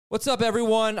What's up,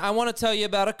 everyone? I want to tell you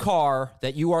about a car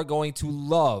that you are going to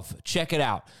love. Check it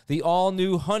out. The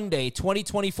all-new Hyundai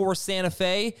 2024 Santa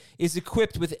Fe is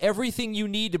equipped with everything you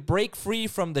need to break free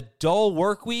from the dull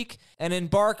work week and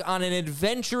embark on an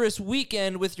adventurous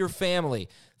weekend with your family.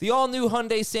 The all-new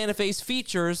Hyundai Santa Fe's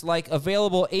features like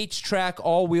available H-Track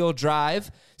all-wheel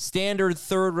drive, standard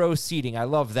third-row seating, I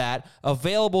love that,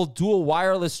 available dual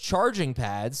wireless charging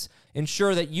pads,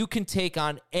 ensure that you can take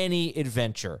on any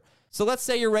adventure. So let's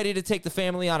say you're ready to take the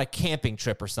family on a camping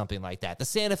trip or something like that. The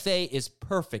Santa Fe is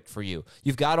perfect for you.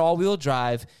 You've got all-wheel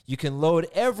drive. You can load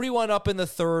everyone up in the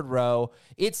third row.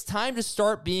 It's time to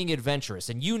start being adventurous,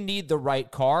 and you need the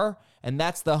right car, and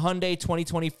that's the Hyundai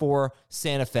 2024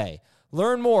 Santa Fe.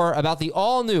 Learn more about the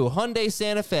all-new Hyundai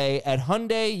Santa Fe at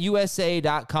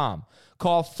HyundaiUSA.com.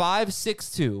 Call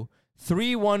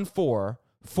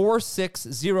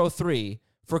 562-314-4603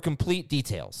 for complete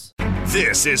details.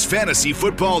 This is Fantasy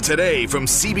Football Today from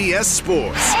CBS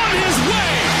Sports. On his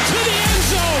way to the end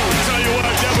zone. I'll tell you what,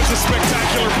 that was a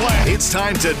spectacular play. It's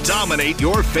time to dominate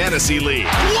your fantasy league.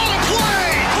 What a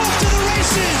play! Off to the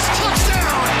races.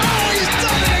 Touchdown. Oh, he's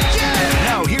done it again.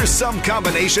 Now here's some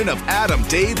combination of Adam,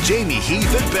 Dave, Jamie,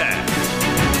 Heath, and Ben.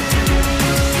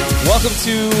 Welcome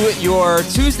to your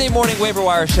Tuesday morning waiver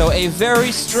wire show. A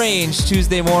very strange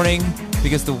Tuesday morning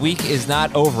because the week is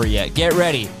not over yet. Get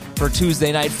ready for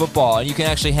Tuesday Night Football, and you can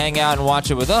actually hang out and watch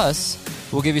it with us.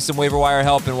 We'll give you some waiver wire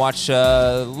help and watch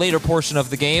a later portion of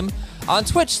the game on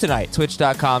Twitch tonight,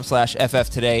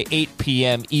 twitch.com/FFtoday, 8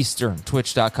 p.m. Eastern,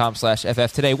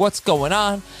 twitch.com/FFtoday. What's going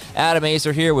on? Adam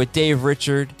Azer here with Dave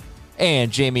Richard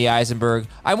and Jamie Eisenberg.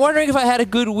 I'm wondering if I had a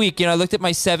good week. You know, I looked at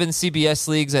my 7 CBS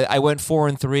leagues. I went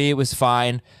 4-3. It was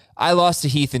fine. I lost to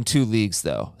Heath in 2 leagues,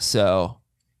 though, so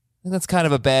I think that's kind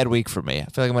of a bad week for me. I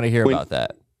feel like I'm going to hear about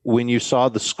that. When you saw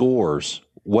the scores,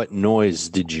 what noise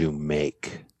did you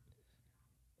make?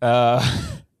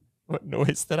 What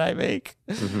noise did I make?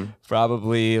 Mm-hmm.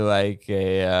 Probably like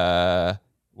a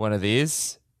one of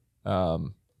these,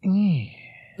 or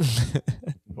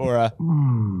a.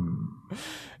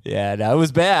 Yeah, no, it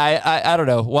was bad. I don't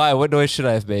know why. What noise should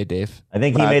I have made, Dave? I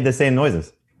think he made the same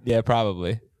noises. Yeah,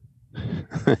 probably.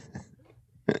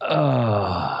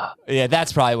 Yeah,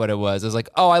 that's probably what it was. It was like,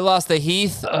 oh, I lost the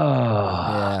Heath.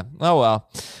 Yeah. Oh, well.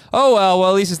 Well,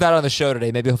 at least it's not on the show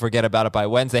today. Maybe he'll forget about it by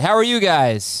Wednesday. How are you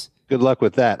guys? Good luck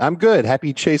with that. I'm good.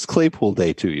 Happy Chase Claypool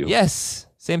Day to you. Yes.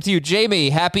 Same to you.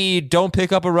 Jamie, happy don't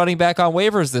pick up a running back on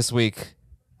waivers this week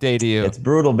day to you. It's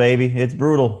brutal, baby. It's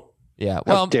brutal. Yeah.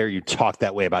 Well, how dare you talk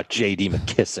that way about J.D.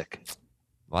 McKissick?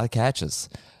 A lot of catches.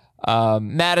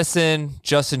 Madison,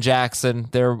 Justin Jackson,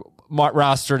 they're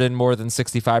rostered in more than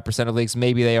 65% of leagues.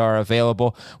 Maybe they are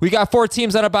available. We got 4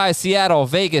 teams on a bye: Seattle,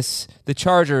 Vegas, the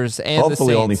Chargers, and the Saints.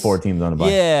 Hopefully only 4 teams on a bye.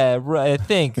 Yeah, right. I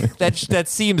think that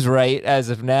seems right as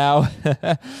of now.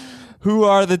 Who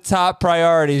are the top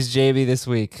priorities, JB, this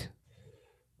week?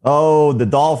 Oh, the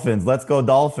Dolphins. Let's go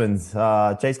Dolphins.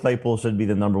 Chase Claypool should be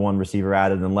the number 1 receiver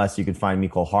added, unless you could find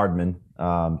Mecole Hardman,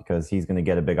 because he's going to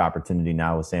get a big opportunity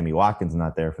now with Sammy Watkins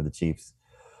not there for the Chiefs.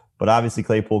 But obviously,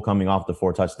 Claypool coming off the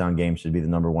 4-touchdown game should be the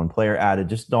number 1 player added.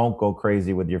 Just don't go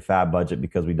crazy with your fab budget,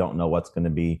 because we don't know what's going to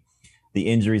be the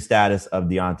injury status of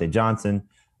Deontay Johnson.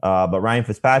 But Ryan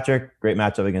Fitzpatrick, great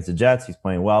matchup against the Jets. He's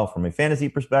playing well from a fantasy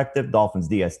perspective. Dolphins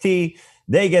DST,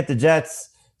 they get the Jets,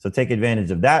 so take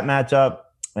advantage of that matchup.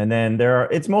 And then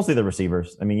it's mostly the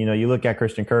receivers. I mean, you look at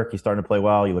Christian Kirk, he's starting to play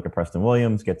well. You look at Preston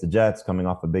Williams, gets the Jets coming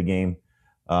off a big game.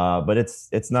 But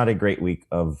it's not a great week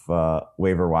of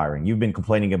waiver wiring. You've been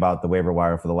complaining about the waiver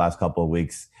wire for the last couple of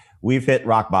weeks. We've hit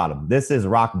rock bottom. This is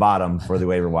rock bottom for the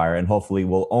waiver wire, and hopefully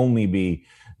will only be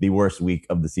the worst week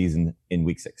of the season in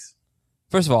week 6.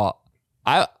 First of all,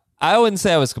 I wouldn't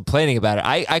say I was complaining about it.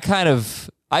 I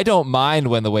don't mind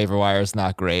when the waiver wire is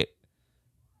not great,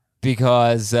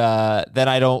 because then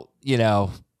I don't,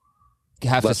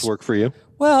 have less work for you.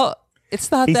 Well,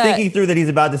 it's not he's that. He's thinking through that he's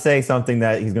about to say something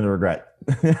that he's going to regret.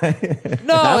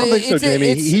 No, I don't think so,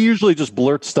 Jamie. He usually just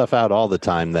blurts stuff out all the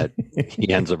time that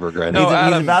he ends up regretting. No,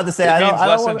 he's about to say, I don't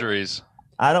want injuries.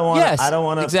 I don't want. Yes, I don't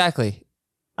want to. Exactly.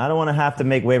 I don't want to have to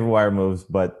make waiver wire moves,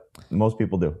 but most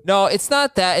people do. No, it's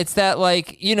not that. It's that,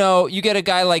 you get a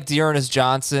guy like Dearness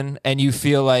Johnson, and you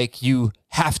feel like you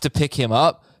have to pick him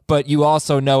up. But you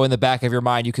also know in the back of your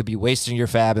mind you could be wasting your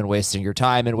fab and wasting your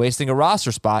time and wasting a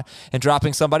roster spot and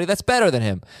dropping somebody that's better than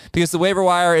him. Because the waiver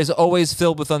wire is always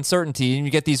filled with uncertainty, and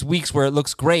you get these weeks where it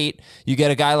looks great. You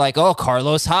get a guy like,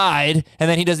 Carlos Hyde, and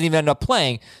then he doesn't even end up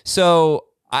playing. So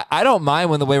I don't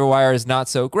mind when the waiver wire is not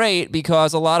so great,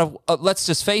 because a lot of, let's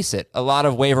just face it, a lot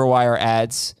of waiver wire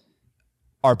ads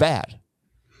are bad.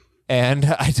 And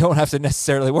I don't have to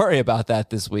necessarily worry about that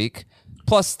this week.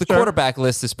 Plus, the quarterback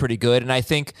list is pretty good, and I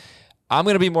think I'm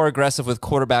going to be more aggressive with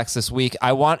quarterbacks this week.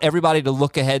 I want everybody to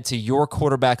look ahead to your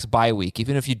quarterback's bye week.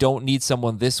 Even if you don't need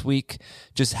someone this week,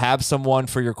 just have someone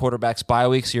for your quarterback's bye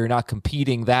week so you're not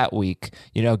competing that week.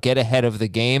 Get ahead of the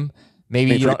game.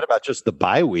 Maybe you forget about just the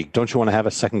bye week. Don't you want to have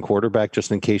a second quarterback just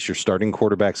in case your starting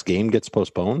quarterback's game gets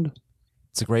postponed?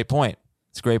 It's a great point.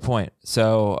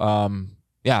 So,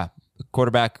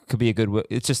 quarterback could be a good.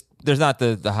 It's just there's not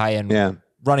the high end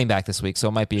running back this week, so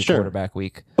it might be a quarterback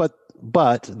week.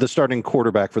 But the starting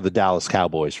quarterback for the Dallas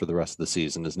Cowboys for the rest of the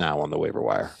season is now on the waiver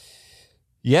wire.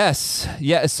 Yes.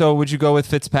 Yeah. So would you go with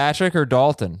Fitzpatrick or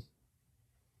Dalton?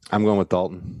 I'm going with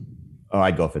Dalton. Oh,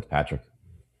 I'd go Fitzpatrick.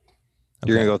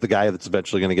 You're going to go with the guy that's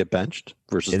eventually going to get benched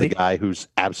versus the guy who's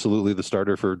absolutely the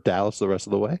starter for Dallas the rest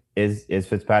of the way? Is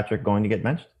Fitzpatrick going to get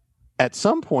benched? At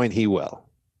some point, he will.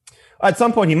 At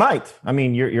some point, he might. I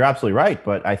mean, you're absolutely right.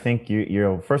 But I think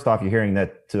you're first off, you're hearing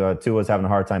that Tua's having a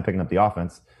hard time picking up the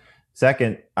offense.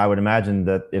 Second, I would imagine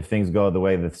that if things go the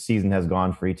way the season has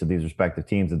gone for each of these respective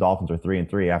teams, the Dolphins are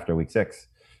 3-3 after week 6.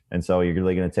 And so you're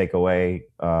really going to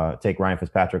take Ryan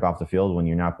Fitzpatrick off the field when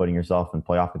you're not putting yourself in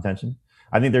playoff contention.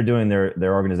 I think they're doing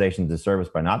their organization a disservice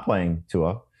by not playing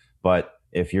Tua. But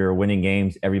if you're winning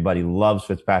games, everybody loves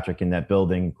Fitzpatrick in that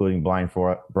building, including Brian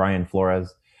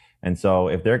Flores. And so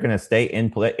if they're going to stay in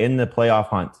the playoff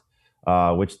hunt,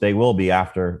 which they will be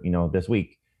after this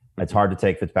week, it's hard to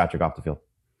take Fitzpatrick off the field.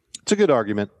 It's a good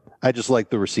argument. I just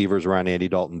like the receivers around Andy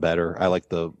Dalton better. I like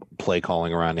the play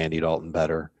calling around Andy Dalton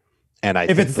better. And I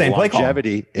think it's the same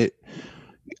longevity,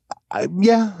 I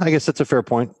guess that's a fair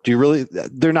point.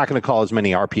 They're not going to call as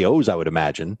many RPOs, I would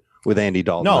imagine, with Andy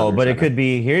Dalton. No, but it could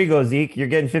be, here you go, Zeke. You're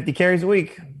getting 50 carries a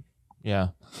week. Yeah.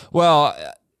 Well,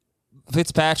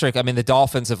 Fitzpatrick, I mean, the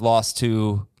Dolphins have lost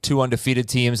to 2 undefeated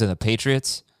teams and the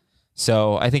Patriots.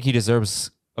 So I think he deserves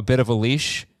a bit of a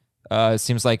leash. It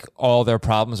seems like all their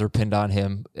problems are pinned on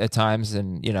him at times,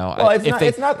 and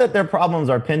it's not that their problems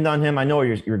are pinned on him. I know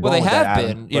you're going. Well, they with have that,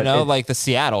 been, Adam, like the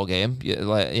Seattle game. It's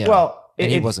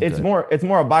more a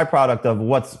byproduct of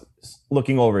what's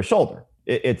looking over his shoulder.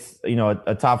 It's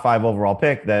a top 5 overall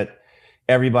pick that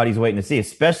everybody's waiting to see,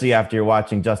 especially after you're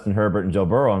watching Justin Herbert and Joe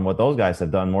Burrow and what those guys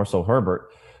have done. More so Herbert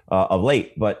of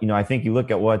late, but I think you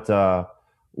look at what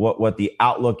the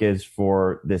outlook is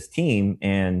for this team,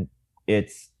 and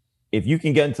it's. If you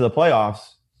can get into the playoffs,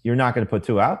 you're not going to put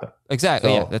 2 out there. Exactly.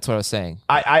 So, yeah, that's what I was saying.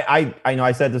 I know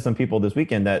I said to some people this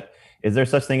weekend that is there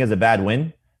such thing as a bad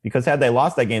win? Because had they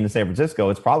lost that game to San Francisco,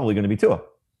 it's probably going to be Tua.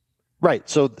 Right.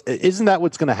 So isn't that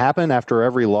what's going to happen after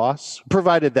every loss?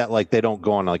 Provided that they don't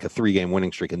go on a 3-game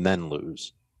winning streak and then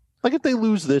lose. If they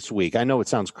lose this week, I know it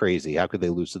sounds crazy. How could they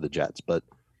lose to the Jets? But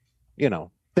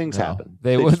things happen.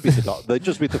 They just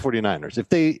beat the 49ers. If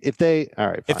they all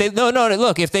right. Fine.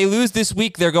 Look, if they lose this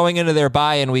week, they're going into their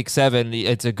bye in week 7.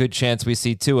 It's a good chance we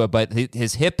see Tua, but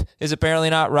his hip is apparently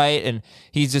not right, and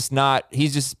he just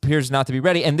appears not to be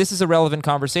ready. And this is a relevant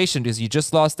conversation because you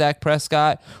just lost Dak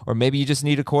Prescott, or maybe you just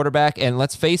need a quarterback. And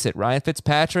let's face it, Ryan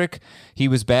Fitzpatrick, he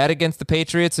was bad against the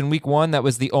Patriots in week 1. That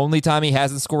was the only time he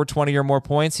hasn't scored 20 or more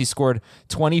points. He scored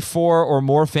 24 or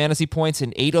more fantasy points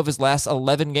in 8 of his last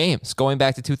 11 games, going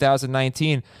back to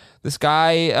 2019. This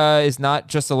guy is not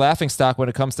just a laughingstock when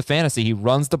it comes to fantasy. He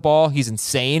runs the ball. He's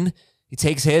insane. He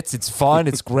takes hits. It's fun.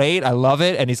 It's great. I love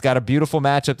it. And he's got a beautiful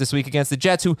matchup this week against the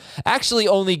Jets, who actually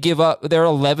only give up. They're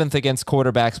 11th against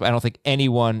quarterbacks, but I don't think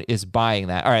anyone is buying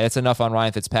that. All right, that's enough on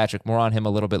Ryan Fitzpatrick. More on him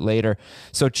a little bit later.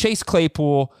 So Chase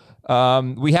Claypool,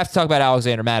 we have to talk about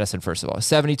Alexander Mattison, first of all.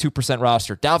 72%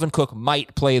 roster. Dalvin Cook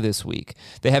might play this week.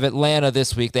 They have Atlanta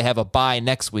this week. They have a bye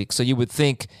next week. So you would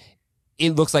think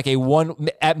it looks like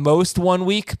at most 1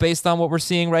 week based on what we're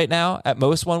seeing right now. At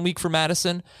most 1 week for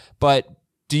Madison. But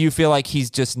do you feel like he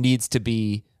just needs to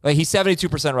be he's 72%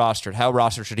 rostered? How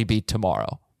rostered should he be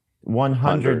tomorrow?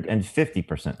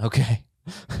 150%. Okay.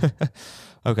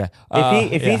 Okay.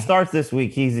 If he starts this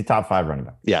week, he's the top 5 running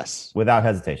back. Yes, without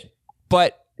hesitation.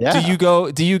 But do you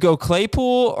go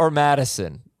Claypool or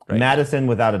Madison? Right Madison,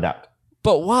 without a doubt.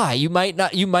 But why? You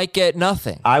might get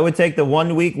nothing. I would take the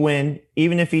 1 week win,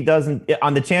 even if he doesn't,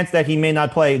 on the chance that he may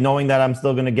not play, knowing that I'm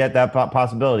still going to get that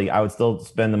possibility. I would still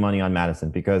spend the money on Madison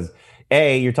because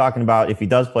you're talking about if he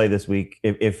does play this week,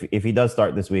 if he does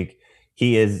start this week,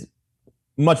 he is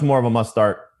much more of a must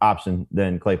start option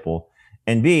than Claypool.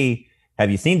 And B, have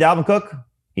you seen Dalvin Cook?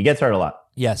 He gets hurt a lot.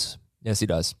 Yes, he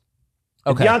does.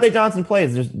 Okay. If Deontay Johnson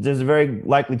plays, there's a very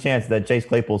likely chance that Chase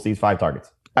Claypool sees 5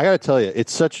 targets. I got to tell you,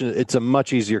 it's a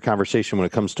much easier conversation when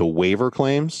it comes to waiver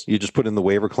claims. You just put in the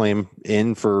waiver claim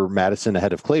in for Madison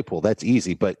ahead of Claypool. That's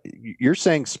easy. But you're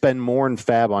saying spend more in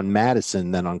fab on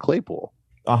Madison than on Claypool.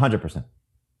 100%.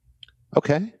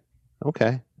 Okay.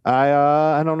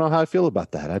 I don't know how I feel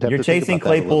about that. I'd have You're to think chasing about that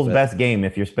a little Claypool's bit. best game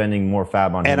if you're spending more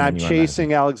fab on him. And than I'm you are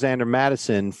chasing Alexander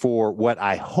Madison for what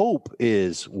I hope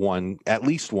is at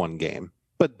least one game.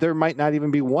 But there might not even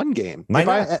be one game.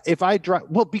 If I drive,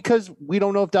 because we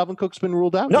don't know if Dalvin Cook's been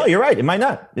ruled out. No, yet. you're right. It might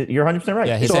not. You're 100% right.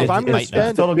 Yeah, So if I'm going to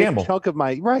spend a big gamble. chunk of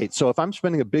so if I'm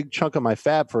spending a big chunk of my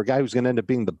fab for a guy who's going to end up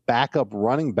being the backup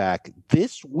running back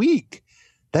this week,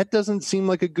 that doesn't seem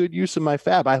like a good use of my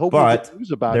fab. I hope we get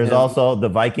news about there's him. also the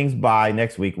Vikings bye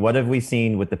next week. What have we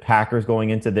seen with the Packers going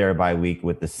into their bye week,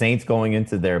 with the Saints going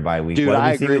into their bye week? Dude,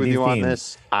 I agree with these you on teams?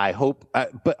 this. I hope,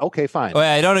 but okay, fine.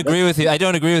 Wait, I don't agree with you. I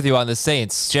don't agree with you on the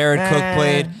Saints. Jared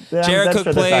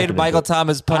Cook played. Michael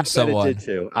Thomas punched someone. It did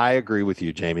too. I agree with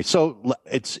you, Jamie. So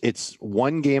it's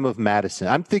one game of Madison.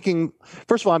 I'm thinking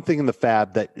the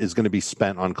fab that is going to be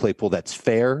spent on Claypool that's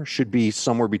fair should be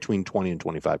somewhere between 20 and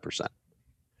 25%.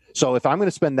 So if I'm going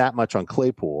to spend that much on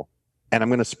Claypool, and I'm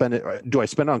going to spend it, do I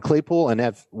spend it on Claypool and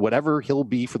have whatever he'll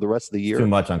be for the rest of the year? Too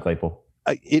much on Claypool.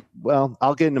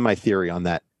 I'll get into my theory on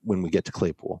that when we get to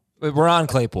Claypool. We're on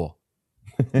Claypool.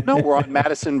 No, we're on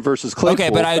Madison versus Claypool. Okay,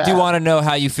 but I do want to know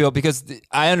how you feel, because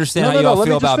I understand how you all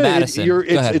feel about Madison.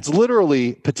 It's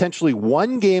literally potentially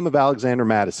one game of Alexander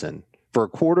Madison for a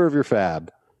quarter of your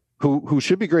fab, who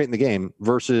should be great in the game,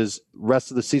 versus rest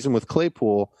of the season with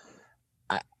Claypool.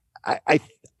 I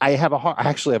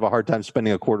actually have a hard time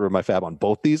spending a quarter of my fab on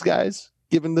both these guys,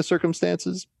 given the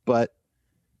circumstances. But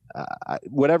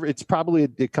whatever, it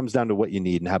comes down to what you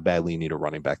need and how badly you need a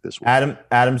running back this week. Adam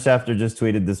Schefter just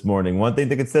tweeted this morning, one thing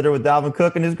to consider with Dalvin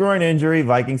Cook and his groin injury: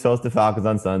 Vikings host the Falcons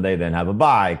on Sunday, then have a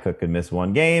bye. Cook could miss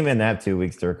one game and have 2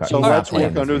 weeks to recover. So let's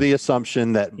work under the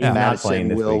assumption that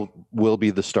Madison will be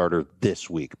the starter this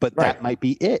week. But that might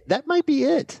be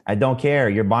it. I don't care.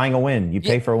 You're buying a win. You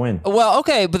pay for a win. Well,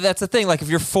 okay, but that's the thing. Like, if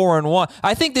you're 4-1,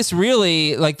 I think this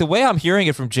really, like, the way I'm hearing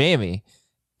it from Jamie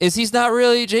is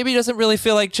Jamie doesn't really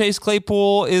feel like Chase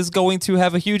Claypool is going to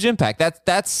have a huge impact. That's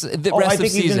the rest of the season. I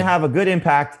think he's going to have a good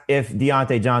impact if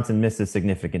Deontay Johnson misses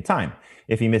significant time.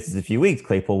 If he misses a few weeks,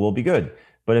 Claypool will be good.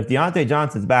 But if Deontay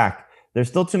Johnson's back, there's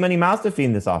still too many mouths to feed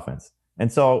in this offense.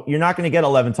 And so you're not going to get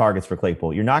 11 targets for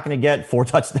Claypool. You're not going to get 4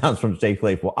 touchdowns from Chase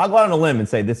Claypool. I'll go out on a limb and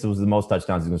say this was the most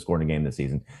touchdowns he's going to score in a game this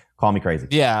season. Call me crazy.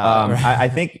 Yeah. I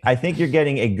think you're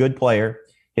getting a good player.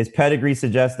 His pedigree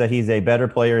suggests that he's a better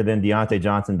player than Deontay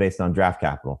Johnson based on draft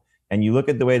capital. And you look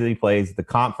at the way that he plays, the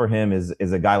comp for him is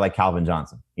a guy like Calvin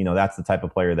Johnson. You know, that's the type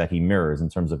of player that he mirrors in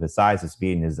terms of his size, his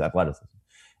speed, and his athleticism.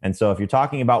 And so if you're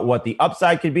talking about what the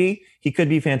upside could be, he could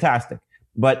be fantastic.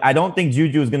 But I don't think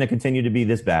Juju is going to continue to be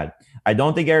this bad. I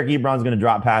don't think Eric Ebron is going to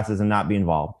drop passes and not be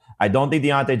involved. I don't think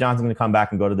Deontay Johnson is going to come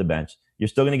back and go to the bench. You're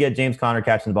still going to get James Conner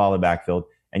catching the ball in the backfield,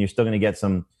 and you're still going to get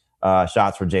some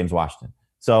shots for James Washington.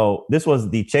 So this was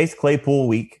the Chase Claypool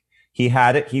week. He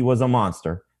had it. He was a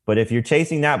monster. But if you're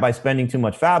chasing that by spending too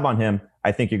much fab on him,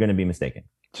 I think you're going to be mistaken.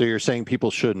 So you're saying people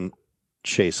shouldn't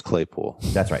chase Claypool.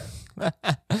 That's right.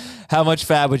 How much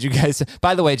fab would you guys...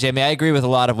 By the way, Jamie, I agree with a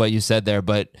lot of what you said there,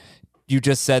 but you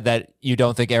just said that you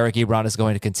don't think Eric Ebron is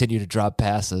going to continue to drop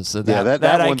passes. So that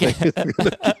I one can't...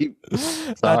 thing.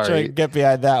 Not sure I can get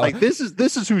behind that one. Like this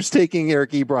is who's taking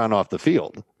Eric Ebron off the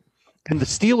field. And the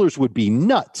Steelers would be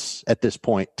nuts at this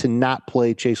point to not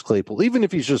play Chase Claypool, even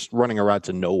if he's just running around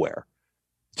to nowhere.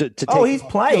 He's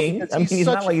playing. I mean, he's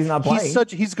not like he's not playing.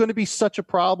 He's going to be such a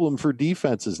problem for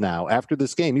defenses now after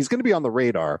this game. He's going to be on the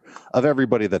radar of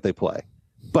everybody that they play.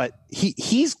 But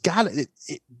he's got it.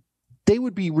 They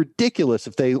would be ridiculous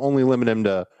if they only limit him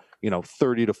to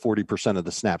 30 to 40% of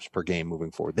the snaps per game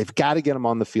moving forward. They've got to get him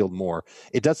on the field more.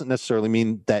 It doesn't necessarily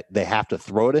mean that they have to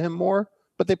throw to him more,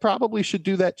 but they probably should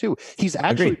do that too. He's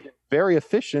actually been very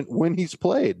efficient when he's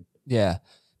played. Yeah.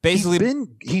 Basically,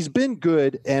 he's been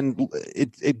good, and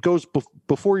it goes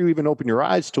before you even open your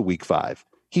eyes to week 5.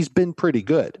 He's been pretty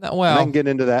good. Well, and I can get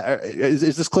into that. Is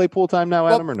this Claypool time now,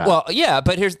 Adam, or not? Well, yeah,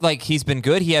 but he's been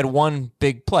good. He had one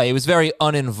big play. He was very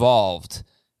uninvolved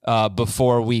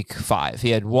before week 5.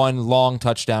 He had one long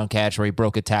touchdown catch where he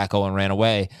broke a tackle and ran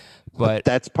away. But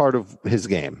that's part of his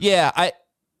game. Yeah,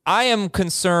 I am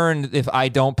concerned if I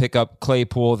don't pick up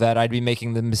Claypool that I'd be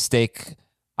making the mistake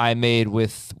I made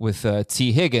with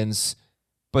T. Higgins.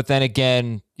 But then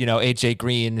again, AJ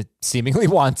Green seemingly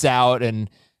wants out, and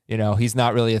he's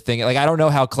not really a thing. Like, I don't know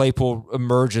how Claypool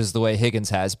emerges the way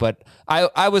Higgins has, but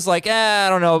I was like, I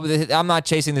don't know. I'm not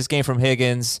chasing this game from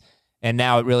Higgins, and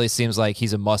now it really seems like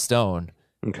he's a must own.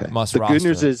 Okay. Must the roster. Good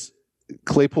news is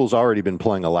Claypool's already been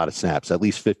playing a lot of snaps, at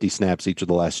least 50 snaps each of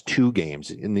the last 2 games.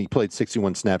 And he played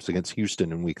 61 snaps against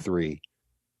Houston in week 3.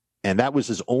 And that was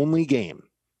his only game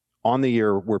on the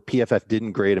year where PFF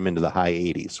didn't grade him into the high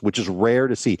 80s, which is rare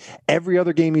to see. Every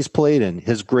other game he's played in,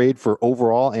 his grade for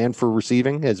overall and for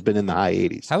receiving has been in the high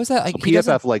 80s. How is that? So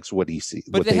PFF likes what he sees.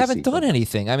 But they haven't done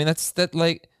anything. I mean,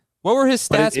 what were his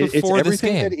stats before this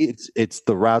game? It's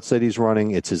the routes that he's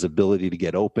running. It's his ability to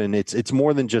get open. It's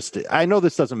more than just, I know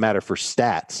this doesn't matter for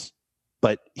stats,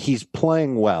 but he's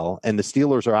playing well, and the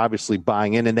Steelers are obviously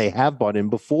buying in, and they have bought in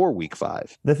before week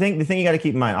 5. The thing you got to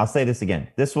keep in mind, I'll say this again.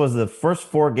 This was the first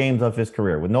 4 games of his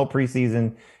career with no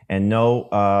preseason and no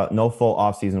full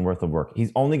offseason worth of work.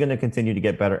 He's only going to continue to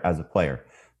get better as a player.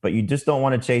 But you just don't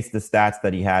want to chase the stats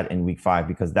that he had in week 5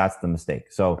 because that's the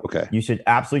mistake. So You should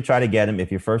absolutely try to get him if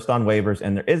you're first on waivers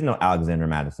and there is no Alexander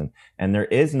Mattison and there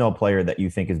is no player that you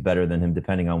think is better than him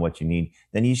depending on what you need,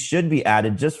 then he should be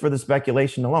added just for the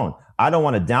speculation alone. I don't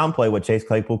want to downplay what Chase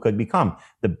Claypool could become.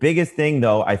 The biggest thing,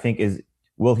 though, I think is,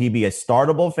 will he be a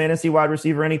startable fantasy wide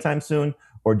receiver anytime soon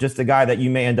or just a guy that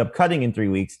you may end up cutting in 3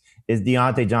 weeks? Is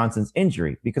Deontay Johnson's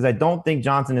injury, because I don't think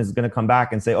Johnson is going to come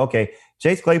back and say, okay,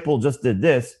 Chase Claypool just did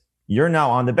this. You're now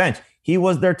on the bench. He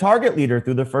was their target leader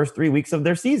through the first 3 weeks of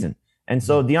their season. And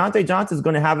so Deontay Johnson is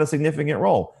going to have a significant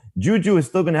role. Juju is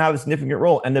still going to have a significant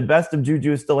role. And the best of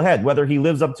Juju is still ahead. Whether he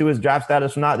lives up to his draft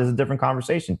status or not is a different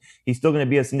conversation. He's still going to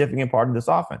be a significant part of this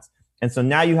offense. And so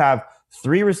now you have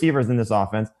 3 receivers in this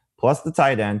offense, plus the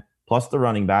tight end, plus the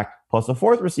running back, plus a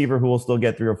 4th receiver who will still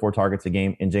get 3 or 4 targets a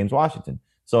game in James Washington.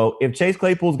 So if Chase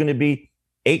Claypool is going to be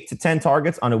 8 to 10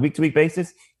 targets on a week-to-week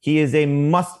basis, he is a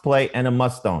must play and a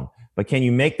must own. But can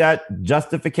you make that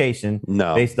justification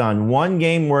based on one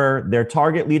game where their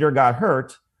target leader got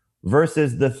hurt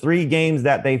versus the 3 games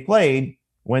that they played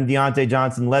when Deontay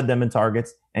Johnson led them in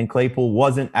targets and Claypool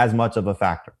wasn't as much of a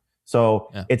factor?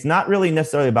 So It's not really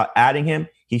necessarily about adding him.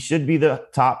 He should be the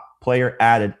top player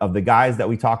added of the guys that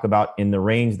we talk about in the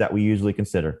range that we usually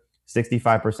consider,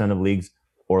 65% of leagues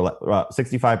or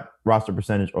 65 roster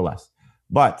percentage or less.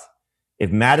 But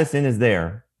if Madison is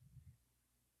there,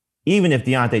 even if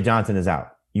Deontay Johnson is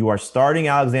out, you are starting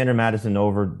Alexander Mattison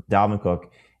over Dalvin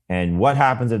Cook. And what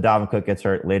happens if Dalvin Cook gets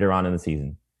hurt later on in the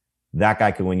season? That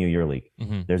guy could win you your league.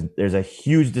 Mm-hmm. There's a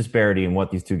huge disparity in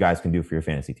what these 2 guys can do for your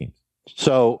fantasy teams.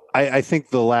 So I think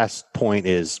the last point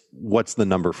is, what's the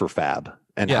number for Fab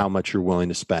and how much you're willing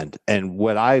to spend? And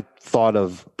what I thought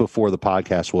of before the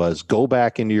podcast was, go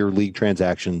back into your league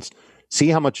transactions, see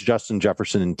how much Justin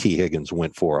Jefferson and T. Higgins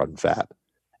went for on Fab.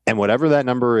 And whatever that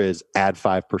number is, add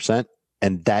 5%,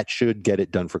 and that should get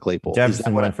it done for Claypool.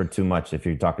 Jefferson went for too much if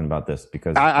you're talking about this,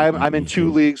 because I'm in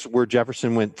 2 leagues where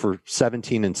Jefferson went for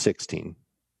 17 and 16.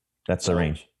 That's the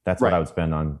range. That's what I would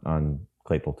spend on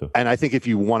Claypool too. And I think if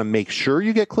you want to make sure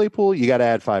you get Claypool, you got to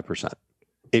add 5%.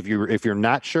 If you're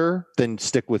not sure, then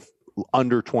stick with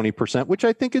under 20%, which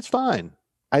I think is fine.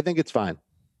 I think it's fine.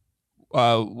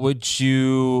 How much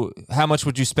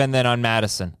would you spend then on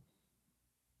Madison?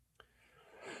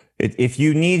 If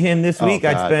you need him this week,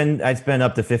 I'd spend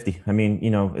up to 50. I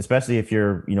mean, especially if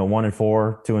you're,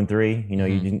 1-4, 2-3,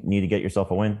 you need to get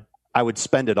yourself a win. I would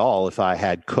spend it all if I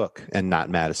had Cook and not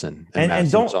Madison. And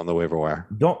don't on the waiver wire.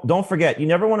 Don't forget, you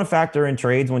never want to factor in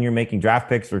trades when you're making draft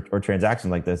picks or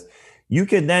transactions like this. You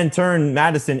could then turn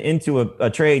Madison into a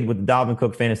trade with the Dalvin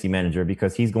Cook fantasy manager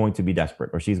because he's going to be desperate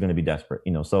or she's going to be desperate.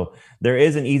 So there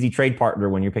is an easy trade partner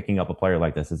when you're picking up a player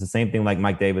like this. It's the same thing like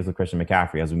Mike Davis with Christian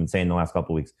McCaffrey, as we've been saying the last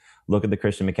couple of weeks. Look at the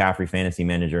Christian McCaffrey fantasy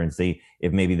manager and see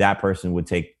if maybe that person would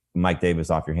take Mike Davis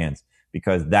off your hands,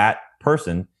 because that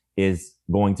person is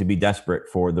going to be desperate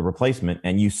for the replacement.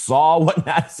 And you saw what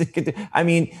Madison could do. I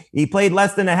mean, he played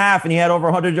less than a half and he had over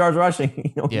 100 yards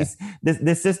rushing.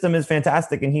 This system is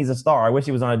fantastic and he's a star. I wish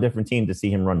he was on a different team to see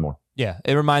him run more. Yeah,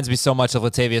 it reminds me so much of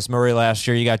Latavius Murray last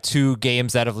year. You got 2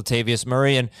 games out of Latavius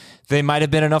Murray, and they might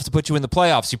have been enough to put you in the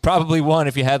playoffs. You probably won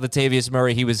if you had Latavius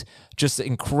Murray. He was just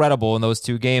incredible in those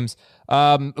 2 games.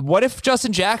 What if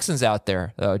Justin Jackson's out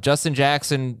there? Justin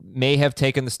Jackson may have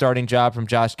taken the starting job from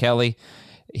Josh Kelly.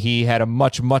 He had a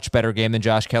much, much better game than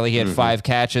Josh Kelly. He had 5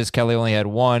 catches. Kelly only had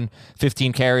 1.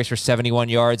 15 carries for 71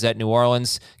 yards at New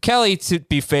Orleans. Kelly, to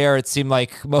be fair, it seemed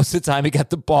like most of the time he got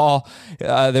the ball,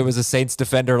 there was a Saints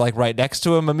defender right next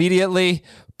to him immediately.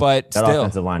 But that still,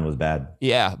 offensive line was bad.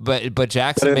 Yeah, but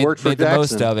Jackson made the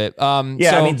most of it.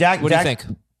 What do you think?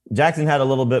 Jackson had a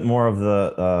little bit more of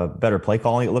the better play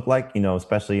calling, it looked like,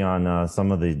 especially on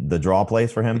some of the draw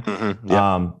plays for him. Mm-hmm.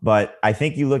 Yeah. But I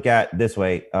think you look at this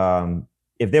way.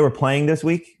 If they were playing this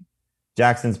week,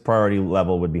 Jackson's priority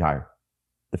level would be higher.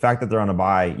 The fact that they're on a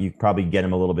bye, you probably get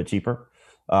him a little bit cheaper.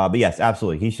 But yes,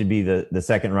 absolutely. He should be the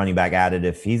second running back added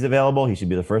if he's available. He should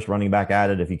be the first running back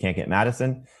added if you can't get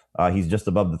Madison. He's just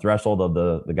above the threshold of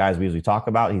the guys we usually talk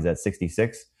about. He's at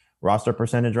 66 roster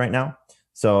percentage right now.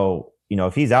 So,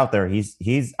 if he's out there,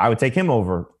 I would take him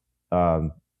over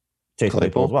Chase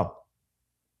Claypool as well.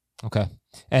 Okay.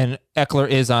 And Eckler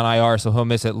is on IR, so he'll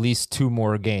miss at least 2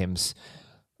 more games.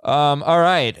 All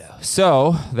right.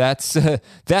 So that's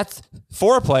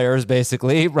 4 players,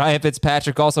 basically. Ryan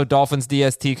Fitzpatrick, also Dolphins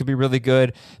DST could be really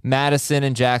good. Madison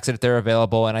and Jackson, if they're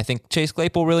available. And I think Chase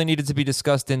Claypool really needed to be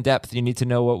discussed in depth. You need to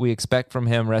know what we expect from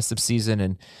him rest of season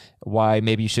and why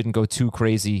maybe you shouldn't go too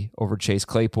crazy over Chase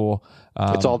Claypool.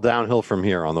 It's all downhill from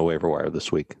here on the waiver wire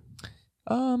this week.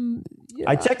 Yeah,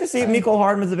 I checked to see if Mecole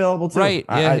Hardman's available too. Right.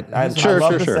 Yeah. I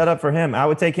love the setup for him. I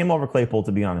would take him over Claypool,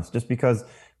 to be honest, just because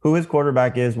who his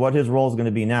quarterback is, what his role is going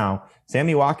to be now.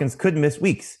 Sammy Watkins could miss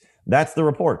weeks. That's the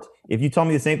report. If you told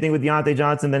me the same thing with Deontay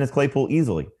Johnson, then it's Claypool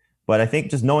easily. But I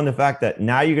think just knowing the fact that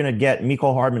now you're going to get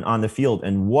Mecole Hardman on the field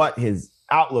and what his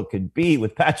outlook could be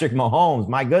with Patrick Mahomes,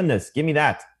 my goodness, give me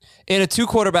that. In a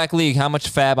 2-quarterback league, how much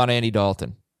fab on Andy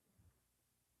Dalton?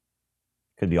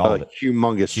 Could be all of it.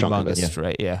 Humongous chunk of it. Yeah.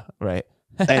 Right. Yeah. Right.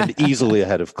 And easily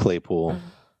ahead of Claypool,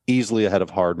 easily ahead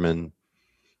of Hardman.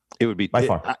 It would be by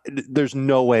far. There's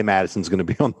no way Madison's going to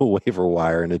be on the waiver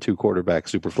wire in a 2-quarterback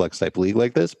superflex type league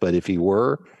like this. But if he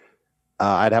were,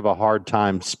 I'd have a hard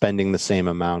time spending the same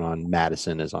amount on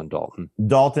Madison as on Dalton.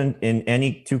 Dalton in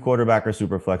any 2-quarterback or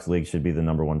superflex league should be the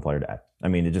number 1 player to add. I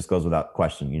mean, it just goes without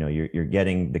question. You're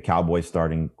getting the Cowboys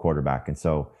starting quarterback, and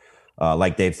so.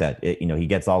 Like Dave said, he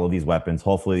gets all of these weapons.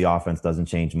 Hopefully, the offense doesn't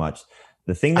change much.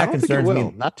 The thing that concerns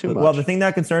me, not too much. Well, the thing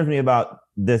that concerns me about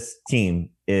this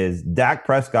team is Dak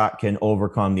Prescott can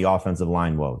overcome the offensive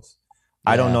line woes.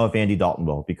 Yeah. I don't know if Andy Dalton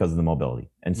will because of the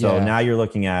mobility. And so now you're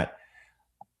looking at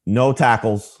no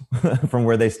tackles from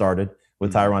where they started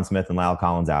with Tyron Smith and Lyle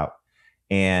Collins out.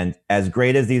 And as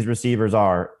great as these receivers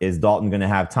are, is Dalton going to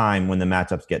have time when the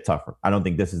matchups get tougher? I don't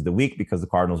think this is the week because the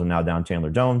Cardinals are now down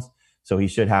Chandler Jones. So he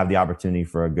should have the opportunity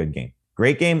for a good game.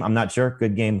 Great game, I'm not sure.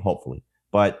 Good game, hopefully.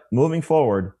 But moving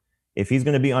forward, if he's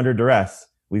going to be under duress,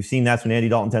 we've seen that's when Andy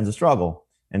Dalton tends to struggle.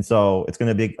 And so it's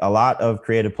going to be a lot of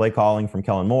creative play calling from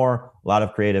Kellen Moore, a lot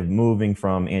of creative moving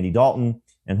from Andy Dalton,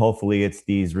 and hopefully it's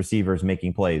these receivers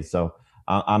making plays. So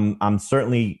I'm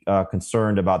certainly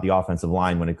concerned about the offensive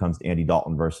line when it comes to Andy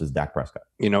Dalton versus Dak Prescott.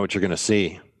 You know what you're going to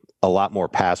see? A lot more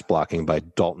pass blocking by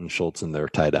Dalton Schultz and their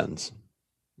tight ends.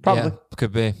 Probably. Yeah,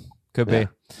 could be. Could be.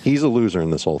 He's a loser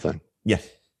in this whole thing. Yes.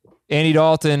 Andy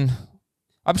Dalton.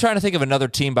 I'm trying to think of another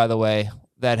team, by the way,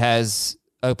 that has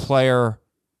a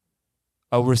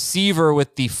receiver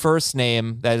with the first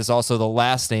name that is also the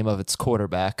last name of its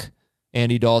quarterback.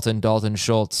 Andy Dalton, Dalton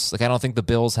Schultz. I don't think the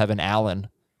Bills have an Allen.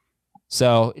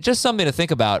 So just something to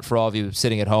think about for all of you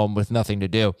sitting at home with nothing to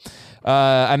do.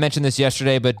 I mentioned this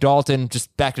yesterday, but Dalton,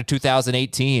 just back to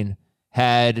 2018,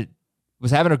 was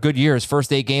having a good year. His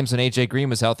first 8 games when A.J. Green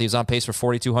was healthy, he was on pace for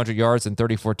 4,200 yards and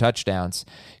 34 touchdowns.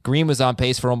 Green was on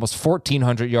pace for almost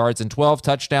 1,400 yards and 12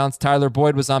 touchdowns. Tyler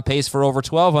Boyd was on pace for over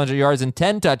 1,200 yards and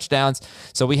 10 touchdowns.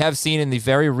 So we have seen in the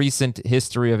very recent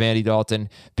history of Andy Dalton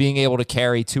being able to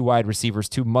carry 2 wide receivers,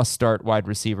 2 must-start wide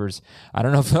receivers. I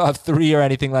don't know if he'll have 3 or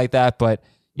anything like that, but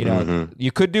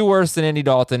you could do worse than Andy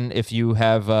Dalton if you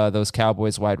have those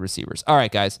Cowboys wide receivers. All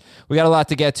right, guys, we got a lot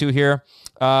to get to here.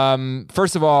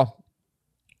 First of all,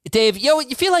 Dave, you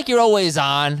feel like you're always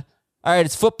on. All right,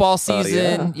 it's football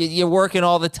season. You're working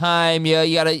all the time.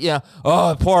 You gotta,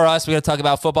 poor us. We gotta talk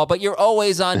about football, but you're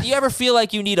always on. Do you ever feel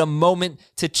like you need a moment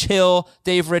to chill,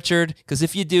 Dave Richard? Because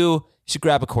if you do, you should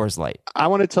grab a Coors Light. I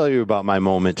want to tell you about my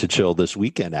moment to chill this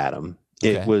weekend, Adam.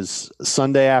 It was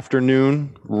Sunday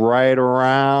afternoon, right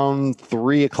around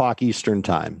 3:00 Eastern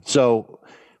time. So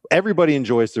everybody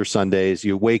enjoys their Sundays.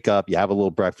 You wake up, you have a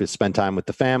little breakfast, spend time with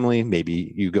the family.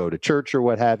 Maybe you go to church or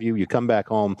what have you. You come back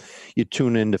home, you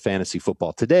tune into Fantasy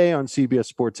Football Today on CBS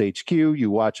Sports HQ. You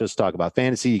watch us talk about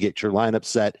fantasy, you get your lineup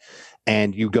set,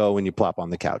 and you go and you plop on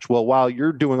the couch. Well, while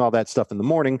you're doing all that stuff in the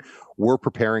morning, we're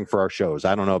preparing for our shows.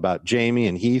 I don't know about Jamie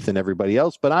and Heath and everybody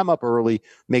else, but I'm up early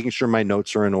making sure my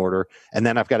notes are in order. And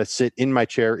then I've got to sit in my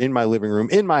chair, in my living room,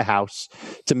 in my house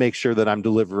to make sure that I'm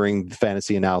delivering the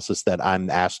fantasy analysis that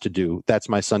I'm asked to do. That's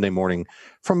my Sunday morning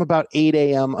from about 8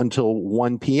 a.m. until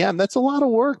 1 p.m. That's a lot of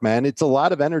work, man. It's a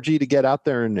lot of energy to get out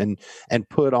there and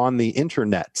put on the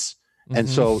internets. And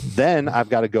so then I've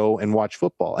got to go and watch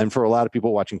football. And for a lot of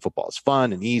people, watching football is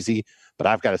fun and easy, but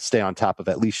I've got to stay on top of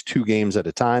at least 2 games at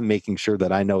a time, making sure that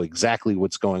I know exactly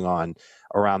what's going on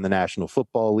around the National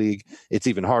Football League. It's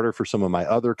even harder for some of my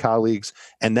other colleagues.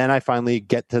 And then I finally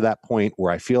get to that point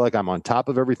where I feel like I'm on top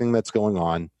of everything that's going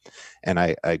on. And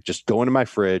I just go into my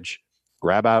fridge,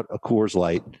 grab out a Coors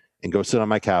Light, and go sit on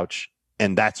my couch.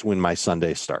 And that's when my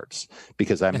Sunday starts,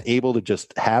 because I'm able to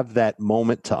just have that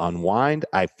moment to unwind.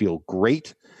 I feel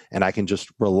great. and I can just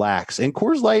relax. And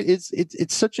Coors Light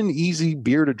it's such an easy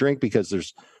beer to drink because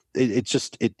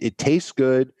it tastes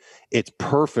good. It's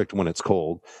perfect when it's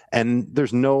cold, and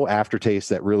there's no aftertaste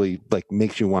that really like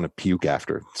makes you want to puke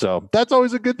after. So that's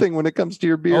always a good thing when it comes to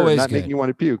your beer, Always not good. making you want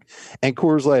to puke. And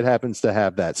Coors Light happens to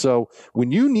have that. So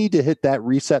when you need to hit that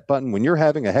reset button, when you're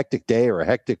having a hectic day or a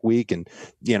hectic week, and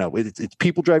it's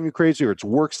people driving you crazy, or it's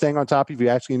work staying on top of you,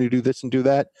 asking you to do this and do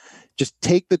that, just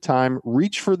take the time,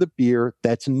 reach for the beer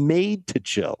that's made to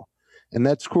chill. And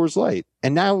that's Coors Light.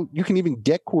 And now you can even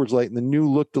get Coors Light in the new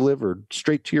look delivered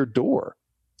straight to your door.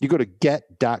 You go to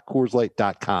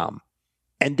get.coorslight.com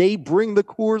and they bring the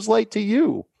Coors Light to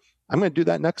you. I'm going to do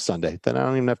that next Sunday. Then I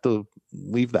don't even have to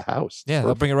leave the house. Yeah,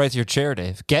 they'll bring it right to your chair,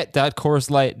 Dave.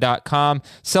 Get.coorslight.com.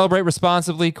 Celebrate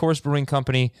responsibly. Coors Brewing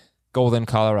Company, Golden,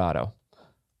 Colorado.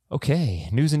 Okay,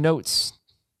 news and notes.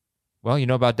 Well, you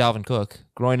know about Dalvin Cook.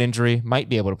 Groin injury, might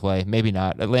be able to play, maybe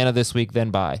not. Atlanta this week,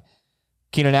 then bye.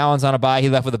 Keenan Allen's on a bye. He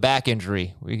left with a back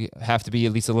injury. We have to be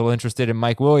at least a little interested in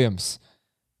Mike Williams.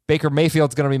 Baker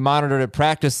Mayfield's going to be monitored at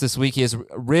practice this week. He has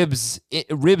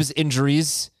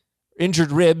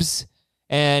injured ribs,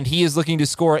 and he is looking to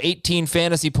score 18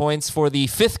 fantasy points for the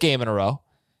 5th game in a row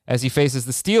as he faces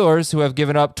the Steelers, who have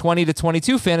given up 20 to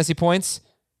 22 fantasy points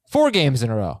 4 games in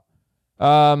a row.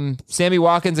 Sammy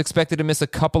Watkins expected to miss a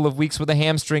couple of weeks with a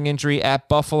hamstring injury at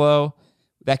Buffalo.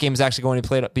 That game is actually going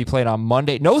to be played on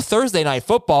Monday. No Thursday night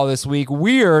football this week.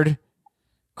 Weird.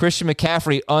 Christian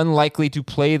McCaffrey unlikely to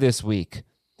play this week.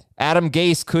 Adam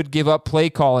Gase could give up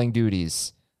play calling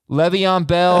duties. Le'Veon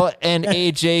Bell and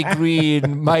AJ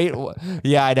Green might.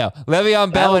 Yeah, I know.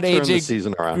 Le'Veon Bell and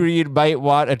AJ Green might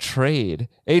want a trade.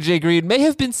 AJ Green may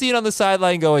have been seen on the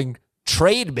sideline going,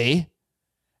 "Trade me,"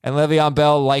 and Le'Veon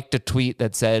Bell liked a tweet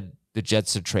that said the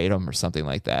Jets should trade him or something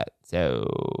like that. So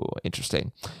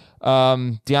interesting.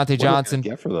 Deontay Johnson.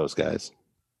 Get for those guys.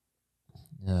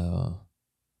 No.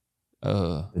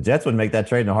 The Jets would make that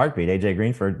trade in a heartbeat. AJ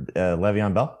Green for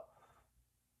Le'Veon Bell.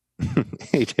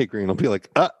 AJ Green will be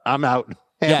like, I'm out.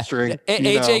 Hamstring. Yeah.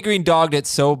 AJ Green dogged it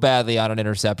so badly on an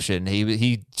interception.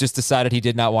 He just decided he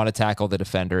did not want to tackle the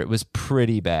defender. It was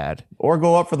pretty bad. Or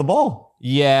go up for the ball.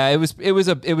 Yeah, it was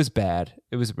bad.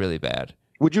 It was really bad.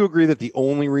 Would you agree that the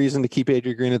only reason to keep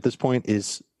AJ Green at this point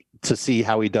is to see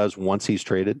how he does once he's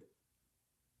traded?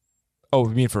 Oh,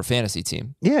 you mean for a fantasy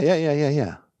team?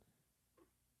 Yeah.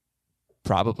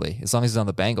 Probably. As long as he's on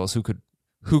the Bengals, who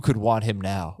could want him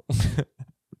now?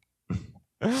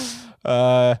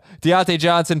 Deontay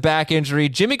Johnson, back injury.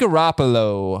 Jimmy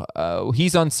Garoppolo,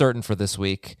 he's uncertain for this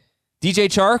week. DJ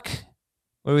Chark,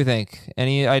 what do we think?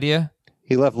 Any idea?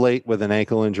 He left late with an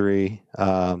ankle injury.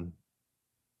 Yeah,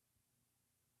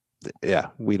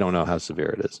 we don't know how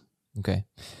severe it is. Okay.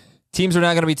 Teams are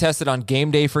not going to be tested on game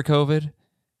day for COVID.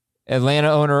 Atlanta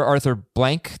owner Arthur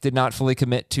Blank did not fully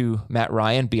commit to Matt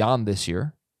Ryan beyond this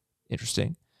year.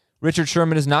 Interesting. Richard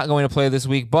Sherman is not going to play this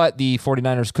week, but the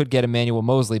 49ers could get Emmanuel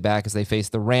Mosley back as they face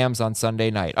the Rams on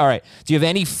Sunday night. All right. Do you have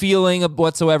any feeling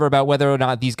whatsoever about whether or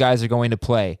not these guys are going to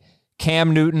play?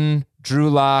 Cam Newton,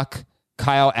 Drew Lock,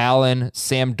 Kyle Allen,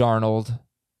 Sam Darnold,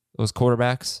 those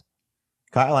quarterbacks?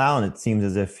 Kyle Allen, it seems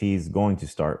as if he's going to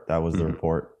start. That was the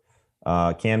report.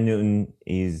 Cam Newton,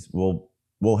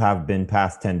 will have been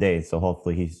past 10 days, so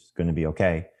hopefully he's going to be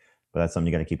okay. But that's something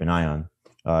you got to keep an eye on.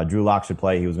 Drew Lock should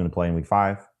play. He was going to play in week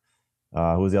 5.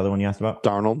 Who was the other one you asked about?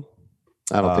 Darnold.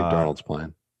 I don't think Darnold's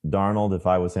playing. Darnold, if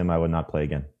I was him, I would not play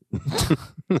again. but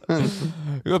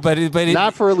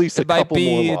not for at least a couple more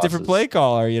losses. It might be a different play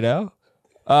caller, Yeah,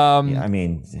 I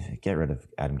mean, get rid of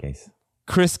Adam Gase.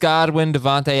 Chris Godwin,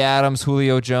 Devontae Adams,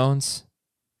 Julio Jones.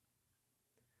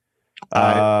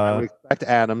 I would expect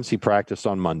Adams. He practiced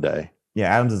on Monday. Yeah,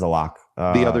 Adams is a lock.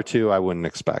 The other two, I wouldn't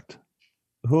expect.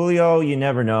 Julio, you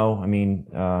never know. I mean,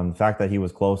 the fact that he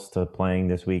was close to playing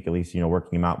this week, at least,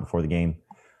 working him out before the game,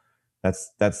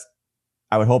 that's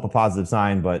I would hope a positive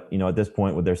sign. But, at this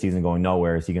point with their season going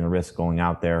nowhere, is he going to risk going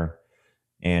out there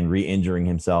and re-injuring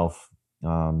himself?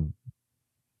 Godwin,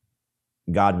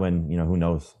 who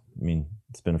knows? I mean,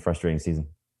 it's been a frustrating season.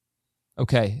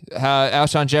 Okay.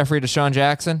 Alshon Jeffrey, Deshaun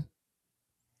Jackson?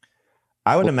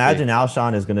 I would imagine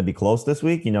Alshon is going to be close this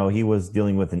week. He was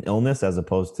dealing with an illness as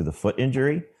opposed to the foot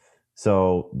injury.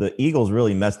 So the Eagles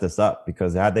really messed this up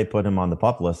because had they put him on the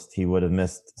PUP list, he would have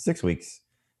missed 6 weeks.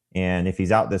 And if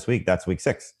he's out this week, that's week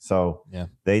 6. So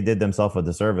They did themselves a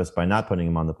disservice by not putting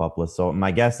him on the PUP list. So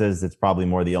my guess is it's probably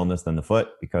more the illness than the foot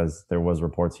because there was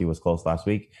reports he was close last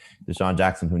week. Deshaun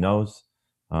Jackson, who knows?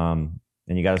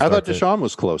 And you got. I thought Deshaun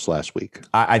was close last week.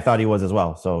 I thought he was as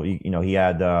well. So he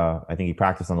had. I think he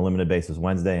practiced on a limited basis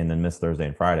Wednesday and then missed Thursday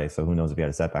and Friday. So who knows if he had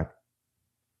a setback?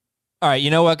 All right,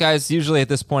 you know what, guys? Usually at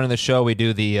this point in the show, we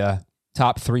do the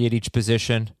top 3 at each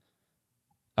position.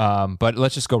 But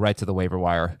let's just go right to the waiver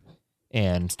wire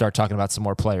and start talking about some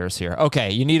more players here.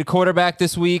 Okay, you need a quarterback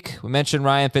this week. We mentioned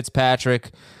Ryan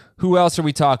Fitzpatrick. Who else are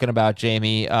we talking about,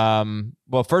 Jamie?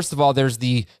 Well, first of all, there's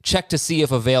the check to see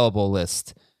if available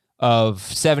list of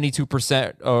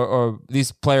 72%, or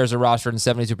these players are rostered in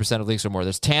 72% of leagues or more.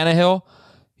 There's Tannehill.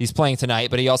 He's playing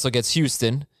tonight, but he also gets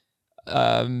Houston.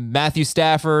 Matthew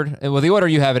Stafford. Well, the order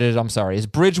you have it is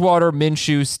Bridgewater,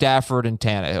 Minshew, Stafford, and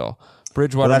Tannehill.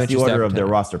 Bridgewater, that's Minshew, the order Stafford, of their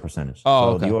Tannehill. roster percentage.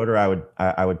 Oh, so okay. the order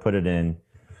I would put it in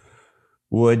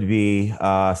would be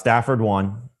Stafford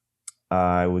 1.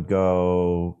 I would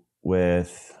go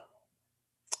with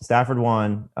Stafford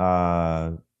 1.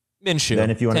 Minshew. Then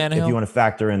if you want Tannehill? to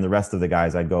factor in the rest of the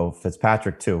guys, I'd go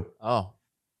Fitzpatrick 2. Oh,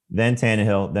 Then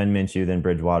Tannehill, then Minshew, then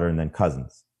Bridgewater, and then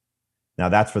Cousins. Now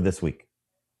that's for this week.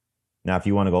 Now, if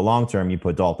you want to go long term, you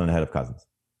put Dalton ahead of Cousins.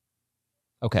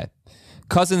 okay.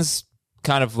 Cousins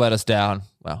kind of let us down.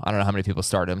 Well, I don't know how many people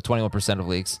started him. 21% of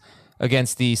leagues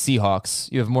against the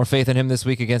Seahawks. You have more faith in him this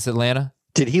week against Atlanta?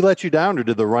 Did he let you down, or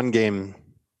did the run game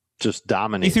just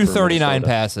dominate? He threw for 39 Minnesota?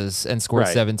 passes and scored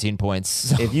Right. 17 points.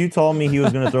 So- If you told me he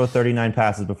was going to throw 39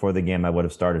 passes before the game, I would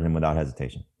have started him without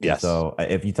hesitation. Yes. So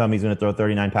if you tell me he's going to throw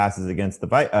 39 passes against the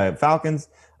Falcons,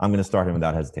 I'm going to start him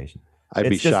without hesitation. I'd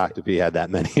be It's just- shocked if he had that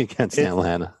many against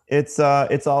Atlanta. It's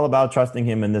all about trusting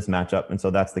him in this matchup, and so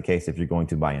that's the case if you're going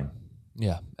to buy in.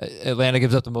 Yeah. Atlanta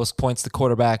gives up the most points to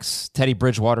quarterbacks. Teddy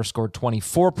Bridgewater scored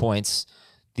 24 points.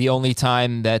 The only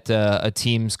time that a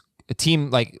team,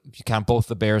 like if you count both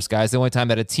the Bears guys, the only time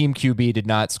that a team QB did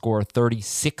not score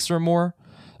 36 or more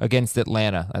against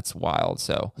Atlanta. That's wild.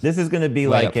 So This is going to be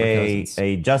Lay like up for a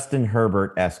Cousins. Justin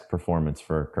Herbert-esque performance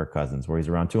for Kirk Cousins, where he's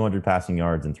around 200 passing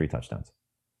yards and 3 touchdowns.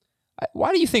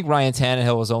 why do you think Ryan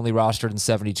Tannehill was only rostered in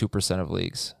 72% of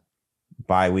leagues?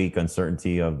 Bye week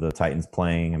uncertainty of the Titans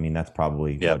playing. I mean, that's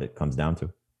probably Yep. what it comes down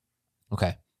to.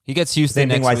 Okay. He gets Houston Same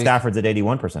thing next why week. Stafford's at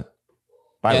 81%.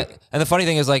 Bye Yeah, week. and the funny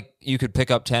thing is, like, you could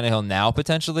pick up Tannehill now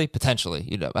potentially.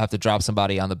 You'd have to drop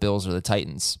somebody on the Bills or the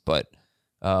Titans, but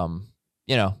Right.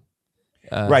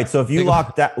 So if you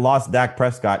think lost Dak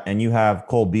Prescott and you have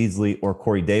Cole Beasley or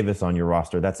Corey Davis on your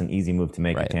roster, that's an easy move to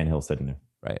make Right. with Tannehill sitting there.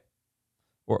 right,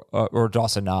 or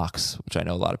Dawson Knox, which I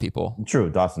know a lot of people. True.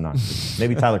 Dawson Knox.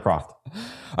 Maybe Tyler Kroft.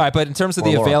 All right, but in terms of Or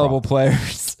the Laura available Croft.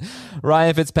 players,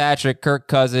 Ryan Fitzpatrick, Kirk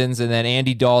Cousins, and then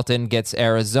Andy Dalton gets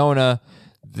Arizona.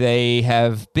 They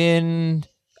have been,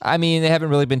 they haven't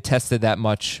really been tested that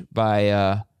much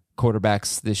by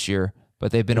quarterbacks this year,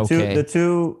 but they've been okay. The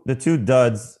two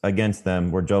duds against them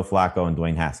were Joe Flacco and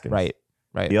Dwayne Haskins.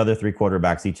 Right. The other 3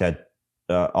 quarterbacks each had,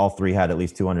 all 3 had at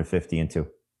least 250 and 2.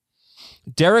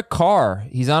 Derek Carr,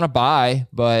 he's on a bye,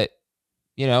 but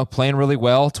playing really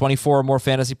well. 24 or more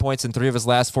fantasy points in 3 of his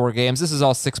last 4 games. This is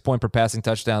all 6-point per passing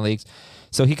touchdown leagues,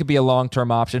 so he could be a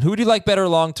long-term option. Who do you like better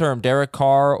long-term, Derek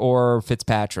Carr or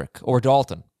Fitzpatrick or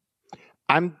Dalton?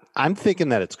 I'm thinking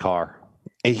that it's Carr.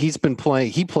 He's been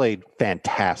playing. He played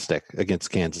fantastic against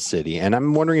Kansas City, and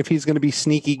I'm wondering if he's going to be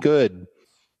sneaky good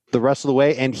the rest of the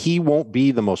way. And he won't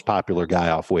be the most popular guy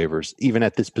off waivers, even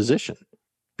at this position,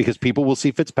 because people will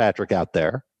see Fitzpatrick out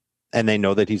there, and they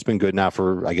know that he's been good now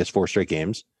for, I guess, 4 straight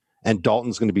games. And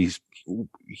Dalton's going to be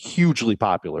hugely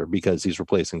popular because he's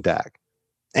replacing Dak.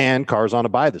 And Carr's on a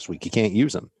bye this week. You can't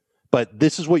use him. But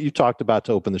this is what you talked about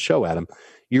to open the show, Adam.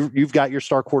 You've got your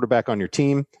star quarterback on your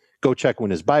team. Go check when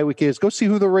his bye week is. Go see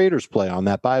who the Raiders play on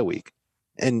that bye week.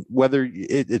 And whether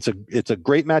it's a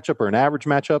great matchup or an average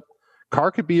matchup,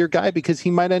 Carr could be your guy because he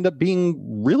might end up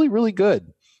being really, really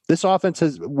good. This offense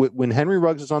has, when Henry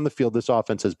Ruggs is on the field, this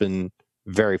offense has been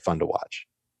very fun to watch.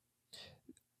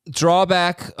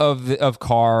 Drawback of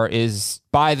Carr is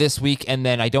bye this week, and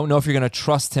then I don't know if you're going to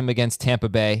trust him against Tampa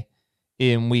Bay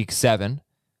in week 7.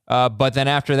 But then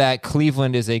after that,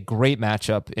 Cleveland is a great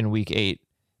matchup in week 8.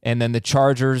 And then the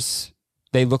Chargers,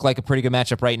 they look like a pretty good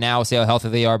matchup right now. See how healthy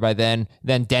they are by then.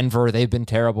 Then Denver, they've been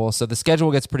terrible. So the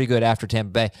schedule gets pretty good after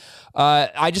Tampa Bay.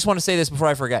 I just want to say this before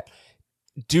I forget.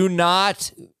 Do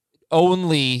not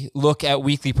only look at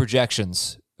weekly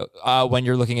projections when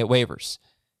you're looking at waivers.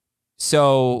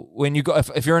 So when you go,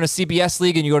 if you're in a CBS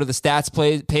league and you go to the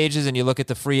stats pages and you look at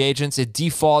the free agents, it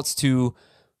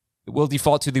will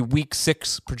default to the week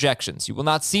 6 projections. You will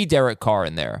not see Derek Carr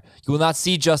in there. You will not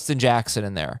see Justin Jackson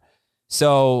in there.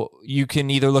 So you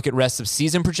can either look at rest of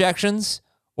season projections,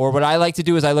 or what I like to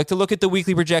do is I like to look at the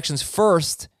weekly projections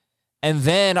first, and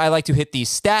then I like to hit the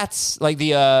stats,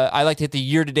 I like to hit the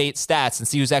year-to-date stats and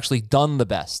see who's actually done the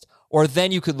best. Or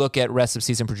then you could look at rest of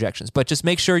season projections. But just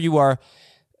make sure you are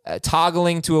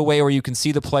toggling to a way where you can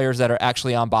see the players that are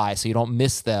actually on bye so you don't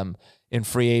miss them in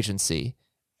free agency.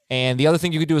 And the other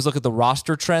thing you could do is look at the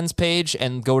roster trends page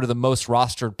and go to the most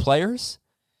rostered players.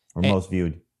 Or most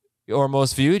viewed. Or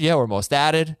most viewed, yeah, or most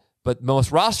added. But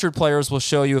most rostered players will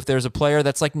show you if there's a player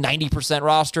that's like 90%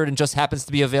 rostered and just happens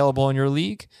to be available in your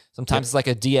league. Sometimes it's like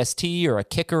a DST or a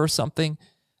kicker or something.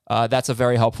 That's a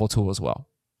very helpful tool as well.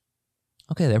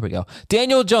 Okay, there we go.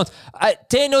 Daniel Jones.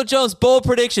 Daniel Jones, bold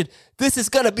prediction. This is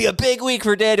going to be a big week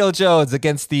for Daniel Jones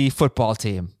against the football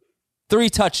team. 3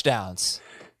 touchdowns.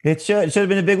 It should have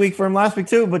been a big week for him last week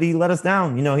too, but he let us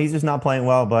down. He's just not playing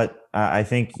well, but I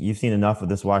think you've seen enough of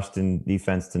this Washington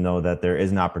defense to know that there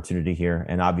is an opportunity here.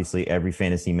 And obviously every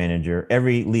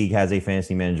league has a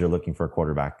fantasy manager looking for a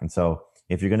quarterback. And so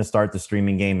if you're going to start the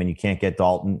streaming game and you can't get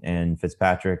Dalton and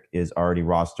Fitzpatrick is already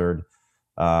rostered,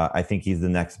 I think he's the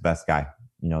next best guy.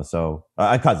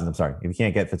 Cousins, I'm sorry. If you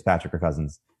can't get Fitzpatrick or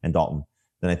Cousins and Dalton,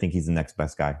 then I think he's the next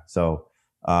best guy. So,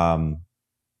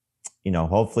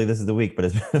 hopefully this is the week, but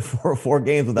it's been four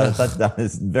games without a touchdown.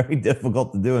 It's very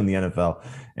difficult to do in the NFL,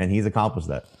 and he's accomplished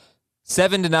that.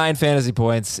 7 to 9 fantasy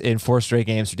points in 4 straight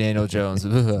games for Daniel Jones.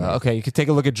 Okay, you could take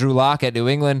a look at Drew Lock at New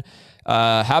England.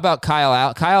 How about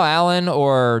Kyle Allen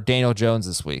or Daniel Jones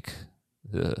this week?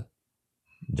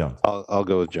 Jones. I'll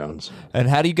go with Jones. And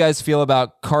how do you guys feel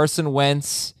about Carson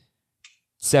Wentz,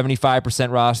 75%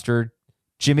 rostered,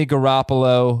 Jimmy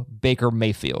Garoppolo, Baker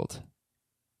Mayfield?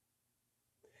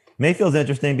 Mayfield's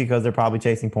interesting because they're probably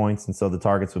chasing points, and so the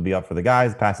targets would be up for the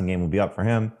guys. The passing game will be up for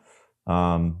him.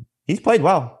 He's played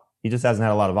well. He just hasn't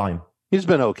had a lot of volume. He's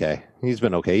been okay.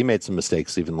 He made some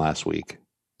mistakes even last week.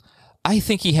 I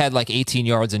think he had like 18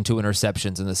 yards and 2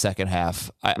 interceptions in the second half.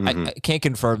 I can't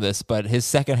confirm this, but his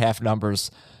second half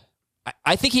numbers,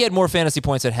 I think he had more fantasy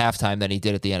points at halftime than he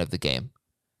did at the end of the game.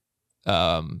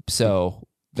 So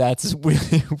that's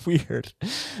really weird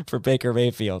for Baker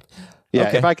Mayfield. Yeah,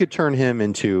 okay. If I could turn him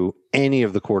into any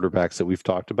of the quarterbacks that we've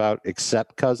talked about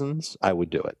except Cousins, I would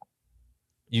do it.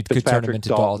 You could turn him into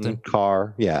Dalton.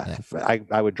 Carr. Yeah.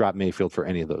 I would drop Mayfield for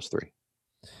any of those 3.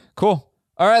 Cool.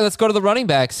 All right, let's go to the running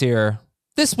backs here.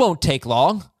 This won't take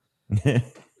long.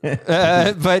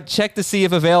 But check to see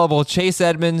if available. Chase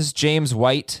Edmonds, James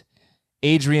White,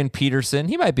 Adrian Peterson.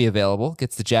 He might be available.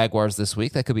 Gets the Jaguars this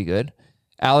week. That could be good.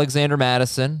 Alexander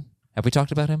Madison. Have we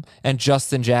talked about him? And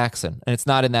Justin Jackson. And it's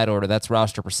not in that order. That's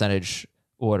roster percentage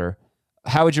order.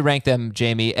 How would you rank them,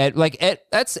 Jamie?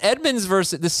 That's Edmonds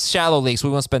versus this shallow league, so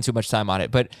we won't spend too much time on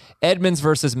it. But Edmonds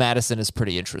versus Madison is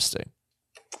pretty interesting.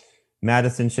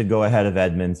 Madison should go ahead of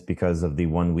Edmonds because of the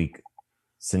 1 week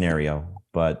scenario,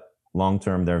 but long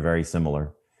term, they're very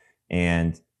similar.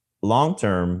 And long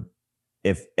term,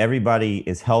 if everybody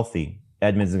is healthy,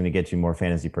 Edmonds is going to get you more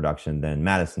fantasy production than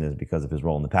Madison is because of his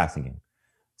role in the passing game.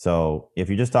 So if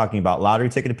you're just talking about lottery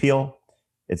ticket appeal,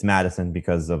 it's Madison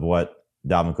because of what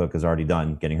Dalvin Cook has already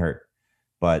done getting hurt.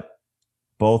 But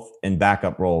both in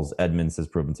backup roles, Edmonds has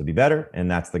proven to be better, and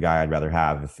that's the guy I'd rather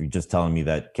have if you're just telling me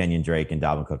that Kenyon Drake and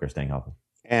Dalvin Cook are staying healthy.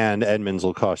 And Edmonds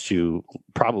will cost you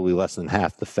probably less than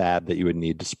half the fab that you would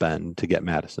need to spend to get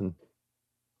Madison.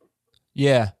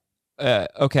 Yeah.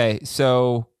 Okay,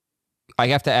 so I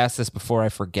have to ask this before I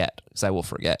forget, because I will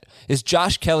forget. Is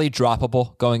Josh Kelly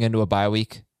droppable going into a bye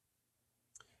week?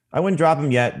 I wouldn't drop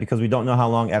him yet because we don't know how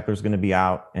long Eckler's going to be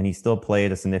out, and he still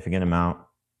played a significant amount.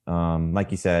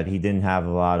 Like you said, he didn't have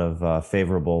a lot of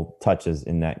favorable touches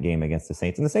in that game against the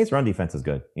Saints, and the Saints' run defense is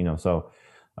good. So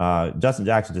Justin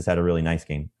Jackson just had a really nice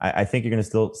game. I think you're going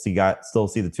to still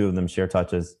see the two of them share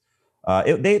touches.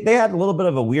 They had a little bit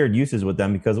of a weird usage with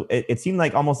them because it seemed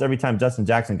like almost every time Justin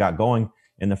Jackson got going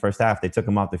in the first half, they took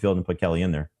him off the field and put Kelly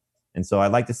in there. And so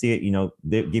I'd like to see it,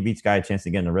 they give each guy a chance to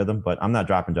get in a rhythm, but I'm not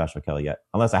dropping Joshua Kelly yet,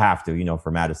 unless I have to,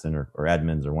 for Madison or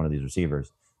Edmonds or one of these receivers.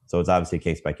 So it's obviously a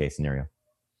case-by-case scenario.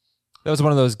 That was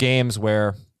one of those games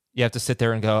where you have to sit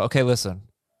there and go, okay, listen,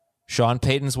 Sean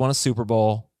Payton's won a Super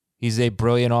Bowl. He's a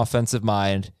brilliant offensive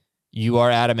mind. You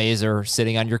are Adam Azer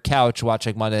sitting on your couch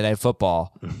watching Monday Night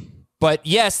Football. But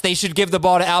yes, they should give the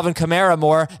ball to Alvin Kamara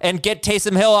more and get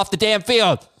Taysom Hill off the damn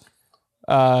field.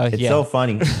 It's so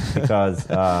funny because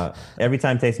every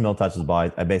time Taysom Hill touches the ball,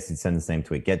 I basically send the same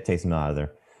tweet: get Taysom Hill out of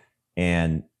there.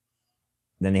 And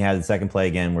then he had the second play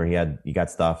again where he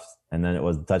got stuffed, and then it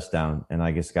was a touchdown, and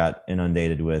I just got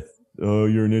inundated with, "Oh,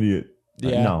 you're an idiot."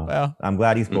 Yeah, no, well. I'm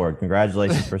glad he scored.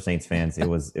 Congratulations for Saints fans. It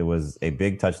was a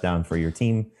big touchdown for your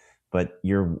team, but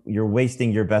you're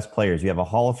wasting your best players. You have a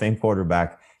Hall of Fame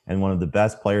quarterback and one of the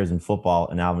best players in football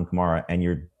in Alvin Kamara, and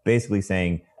you're basically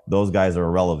saying those guys are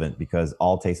irrelevant because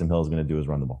all Taysom Hill is going to do is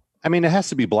run the ball. I mean, it has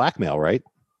to be blackmail, right?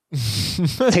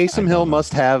 Taysom Hill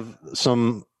must have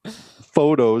some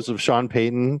photos of Sean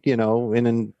Payton, in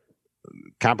a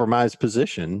compromised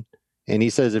position. And he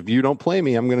says, if you don't play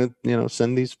me, I'm going to,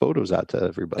 send these photos out to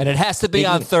everybody. And it has to be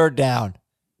on third down.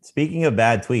 Speaking of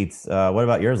bad tweets, what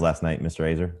about yours last night, Mr.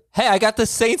 Azer? Hey, I got the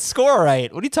Saints score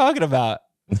right. What are you talking about?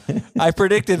 I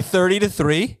predicted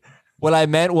 30-3. What I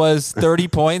meant was 30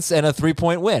 points and a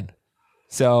 3-point win.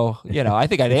 So, I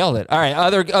think I nailed it. All right,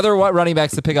 other running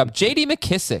backs to pick up. J.D.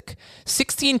 McKissic,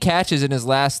 16 catches in his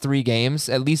last 3 games,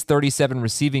 at least 37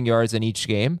 receiving yards in each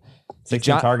game.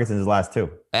 16 targets in his last 2.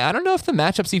 I don't know if the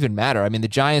matchups even matter. I mean, the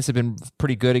Giants have been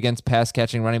pretty good against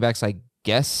pass-catching running backs, I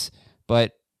guess.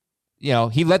 But,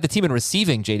 he led the team in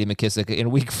receiving, J.D. McKissic,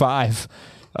 in Week 5.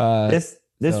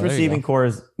 This receiving core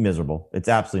is miserable. It's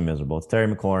absolutely miserable. It's Terry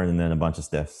McLaurin and then a bunch of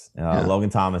stiffs. Logan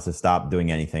Thomas has stopped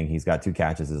doing anything. He's got 2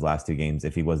 catches his last 2 games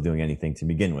if he was doing anything to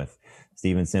begin with.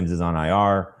 Steven Sims is on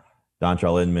IR.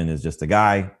 Dontrell Inman is just a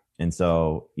guy. And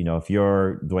so, if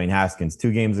you're Dwayne Haskins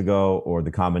 2 games ago, or the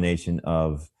combination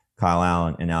of Kyle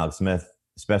Allen and Alex Smith,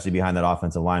 especially behind that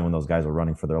offensive line when those guys are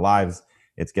running for their lives,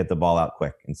 it's get the ball out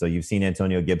quick. And so you've seen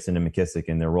Antonio Gibson and McKissic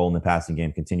and their role in the passing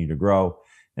game continue to grow.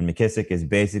 And McKissic is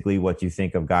basically what you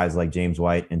think of guys like James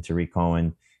White and Tariq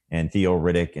Cohen and Theo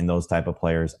Riddick and those type of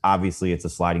players. Obviously, it's a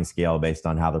sliding scale based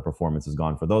on how the performance has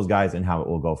gone for those guys and how it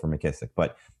will go for McKissic.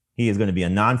 But he is going to be a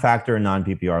non-factor in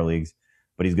non-PPR leagues,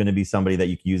 but he's going to be somebody that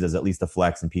you can use as at least a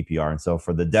flex in PPR. And so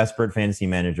for the desperate fantasy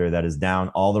manager that is down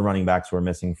all the running backs who are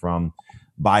missing from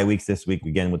bye weeks this week,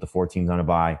 again with the 4 teams on a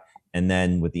bye, and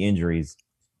then with the injuries,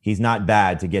 he's not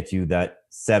bad to get you that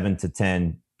 7 to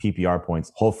 10 PPR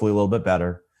points, hopefully a little bit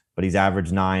better, but he's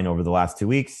averaged 9 over the last 2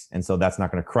 weeks. And so that's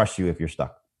not going to crush you if you're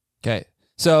stuck. Okay.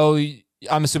 So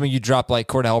I'm assuming you drop like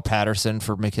Cordell Patterson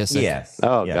for McKissic. Yes.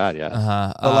 Oh yes. God.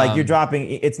 Yeah. But like you're dropping,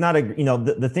 it's not a,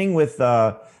 the thing with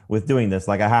doing this,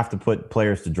 like I have to put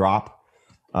players to drop.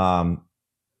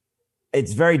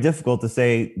 It's very difficult to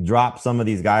say drop some of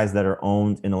these guys that are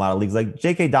owned in a lot of leagues. Like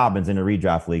J.K. Dobbins in a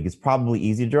redraft league is probably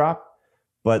easy to drop,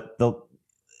 but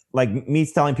me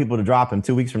telling people to drop him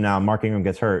 2 weeks from now, Mark Ingram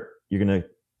gets hurt, you're going to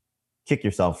kick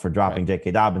yourself for dropping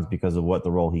J.K. Dobbins because of what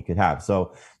the role he could have.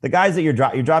 So the guys that you're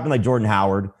dropping like Jordan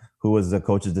Howard, who was the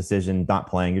coach's decision not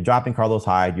playing. You're dropping Carlos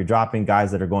Hyde. You're dropping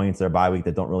guys that are going into their bye week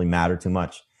that don't really matter too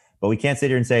much. But we can't sit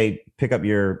here and say pick up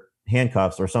your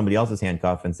handcuffs or somebody else's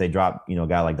handcuff and say drop a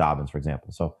guy like Dobbins, for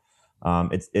example. So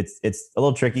it's a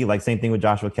little tricky. Like same thing with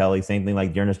Joshua Kelly. Same thing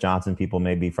like Dearness Johnson. People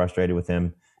may be frustrated with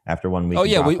him after 1 week. Oh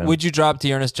yeah, would you drop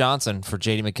Dearness Johnson for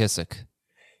J.D. McKissic?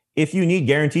 If you need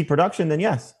guaranteed production, then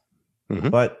yes. Mm-hmm.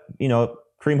 But,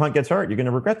 Kareem Hunt gets hurt, you're going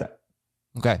to regret that.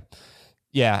 Okay.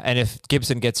 Yeah, and if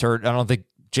Gibson gets hurt, I don't think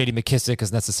J.D. McKissic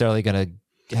is necessarily going to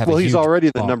have he's already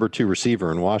the number 2 receiver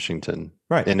in Washington.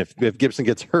 Right. And if Gibson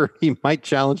gets hurt, he might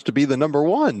challenge to be the number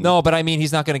 1. No, but I mean,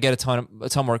 he's not going to get a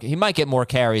ton more. He might get more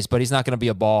carries, but he's not going to be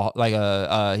a ball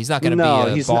he's not going to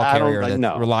be a ball carrier,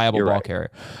 reliable ball carrier.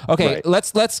 Okay, right.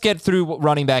 Let's get through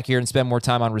running back here and spend more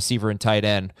time on receiver and tight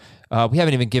end. We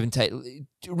haven't even given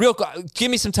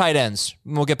give me some tight ends.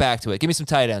 And we'll get back to it. Give me some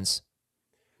tight ends.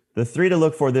 The 3 to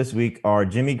look for this week are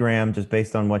Jimmy Graham, just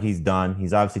based on what he's done.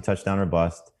 He's obviously touchdown or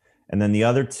bust. And then the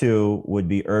other 2 would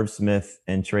be Irv Smith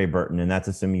and Trey Burton. And that's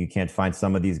assuming you can't find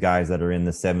some of these guys that are in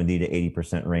the 70 to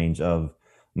 80% range of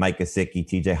Mike Gesicki,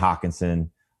 TJ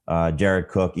Hawkinson, Jared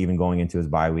Cook, even going into his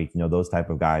bye week, those type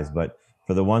of guys. But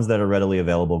for the ones that are readily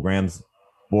available, Graham's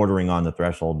bordering on the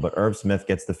threshold, but Irv Smith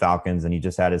gets the Falcons and he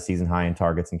just had his season high in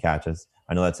targets and catches.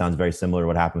 I know that sounds very similar to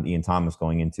what happened with Ian Thomas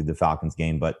going into the Falcons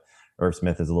game, but Irv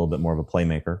Smith is a little bit more of a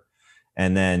playmaker.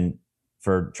 And then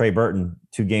for Trey Burton,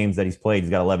 2 games that he's played, he's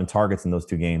got 11 targets in those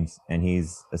 2 games, and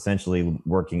he's essentially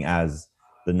working as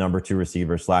the number 2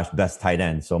 receiver / best tight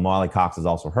end. So Molly Cox is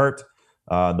also hurt.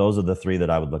 Those are the 3 that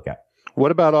I would look at. What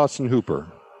about Austin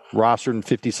Hooper? Rostered in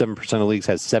 57% of leagues,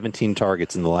 has 17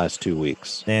 targets in the last 2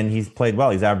 weeks. And he's played well.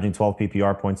 He's averaging 12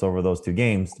 PPR points over those 2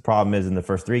 games. The problem is in the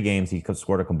first 3 games, he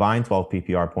scored a combined 12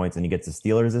 PPR points, and he gets the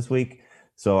Steelers this week.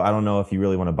 So I don't know if you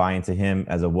really want to buy into him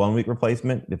as a 1-week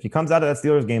replacement. If he comes out of that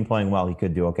Steelers game playing well, he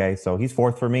could do okay. So he's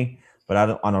 4th for me, but I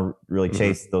don't want to really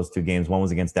chase those 2 games. One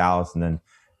was against Dallas, and then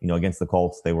against the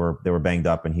Colts, they were banged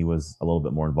up, and he was a little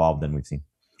bit more involved than we've seen.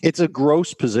 It's a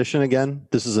gross position again.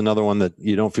 This is another one that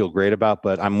you don't feel great about,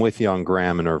 but I'm with you on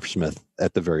Graham and Irv Smith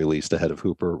at the very least ahead of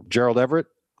Hooper. Gerald Everett,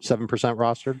 7%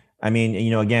 rostered. I mean,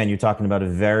 again, you're talking about a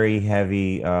very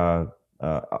heavy, a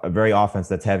very offense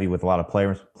that's heavy with a lot of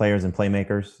players and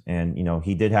playmakers. And,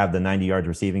 he did have the 90 yards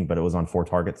receiving, but it was on 4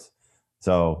 targets.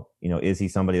 So, is he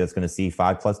somebody that's going to see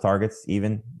 5+ targets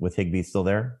even with Higbee still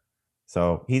there?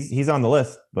 So he's on the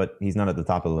list, but he's not at the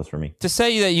top of the list for me. To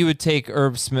say that you would take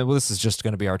Irv Smith, well, this is just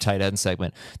going to be our tight end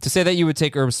segment. To say that you would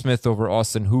take Irv Smith over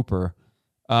Austin Hooper,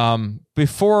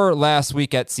 before last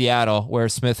week at Seattle, where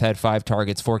Smith had 5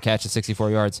 targets, 4 catches,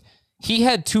 64 yards, he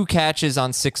had 2 catches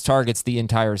on 6 targets the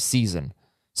entire season.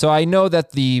 So I know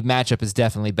that the matchup is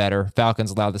definitely better.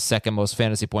 Falcons allowed the second most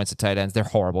fantasy points at tight ends. They're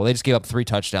horrible. They just gave up 3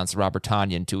 touchdowns to Robert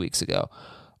Tonyan 2 weeks ago.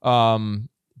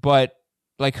 But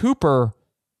like Hooper,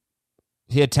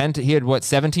 he had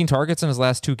 17 targets in his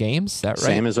last 2 games? Is that right?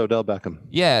 Same as Odell Beckham.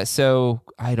 Yeah, so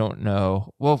I don't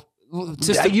know. Well,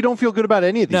 you don't feel good about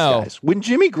any of these guys. When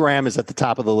Jimmy Graham is at the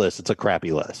top of the list, it's a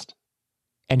crappy list.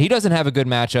 And he doesn't have a good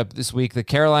matchup this week. The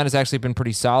Carolina's actually been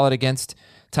pretty solid against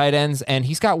tight ends, and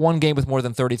he's got 1 game with more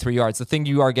than 33 yards. The thing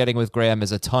you are getting with Graham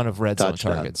is a ton of red zone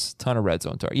targets.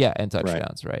 Yeah, and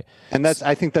touchdowns, right? And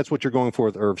I think that's what you're going for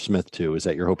with Irv Smith too, is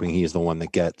that you're hoping he's the one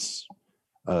that gets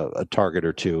a target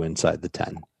or 2 inside the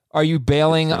 10. Are you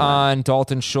bailing on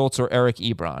Dalton Schultz or Eric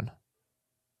Ebron?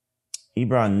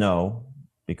 Ebron, no,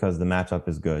 because the matchup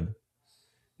is good.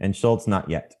 And Schultz, not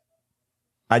yet.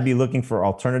 I'd be looking for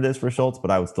alternatives for Schultz, but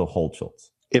I would still hold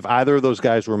Schultz. If either of those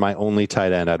guys were my only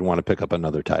tight end, I'd want to pick up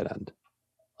another tight end.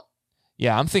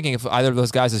 Yeah, I'm thinking if either of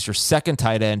those guys is your second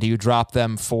tight end, do you drop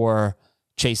them for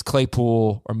Chase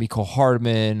Claypool or Mecole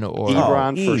Hardman or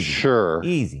Ebron for sure?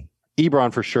 Easy.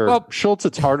 Ebron for sure. Well, Schultz,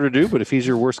 it's harder to do, but if he's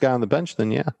your worst guy on the bench, then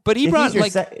yeah. But Ebron, I'm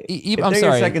sorry,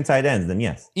 your second tight ends, then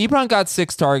yes. Ebron got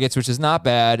 6 targets, which is not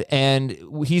bad, and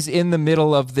he's in the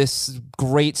middle of this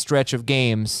great stretch of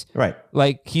games. Right.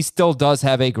 Like he still does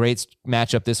have a great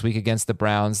matchup this week against the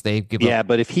Browns. They give up.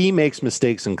 But if he makes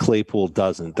mistakes and Claypool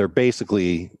doesn't,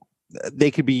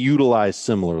 they could be utilized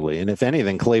similarly. And if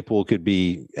anything, Claypool could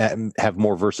have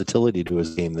more versatility to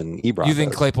his game than Ebron. You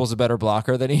think Claypool's a better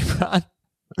blocker than Ebron?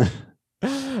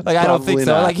 I don't think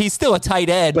so. Not. Like he's still a tight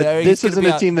end. But this isn't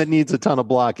a team that needs a ton of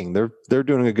blocking. They're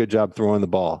doing a good job throwing the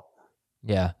ball.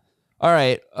 Yeah. All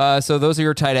right. So those are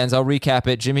your tight ends. I'll recap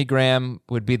it. Jimmy Graham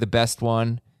would be the best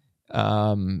one,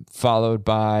 followed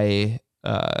by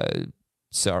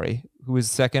who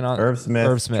was second on Irv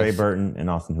Smith, Trey Burton, and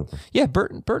Austin Hooper. Yeah,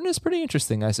 Burton is pretty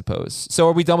interesting, I suppose. So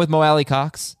are we done with Mo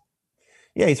Alley-Cox?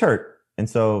 Yeah, he's hurt. And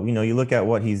so, you look at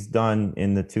what he's done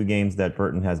in the 2 games that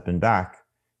Burton has been back.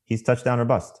 He's touchdown or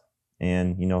bust.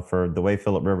 And, for the way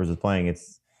Phillip Rivers is playing,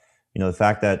 it's, the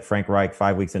fact that Frank Reich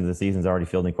 5 weeks into the season is already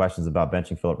fielding questions about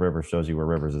benching Phillip Rivers shows you where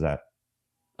Rivers is at.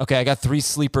 Okay, I got 3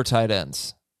 sleeper tight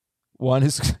ends. One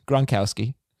is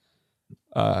Gronkowski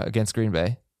against Green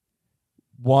Bay.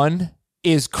 One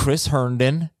is Chris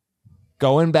Herndon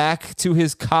going back to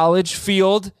his college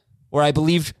field where I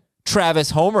believe Travis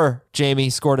Homer,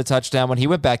 Jamie, scored a touchdown when he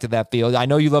went back to that field. I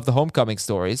know you love the homecoming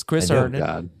stories. Chris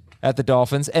Herndon at the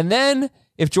Dolphins. And then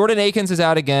if Jordan Akins is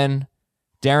out again,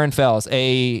 Darren Fells,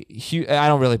 I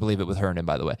don't really believe it with Herndon,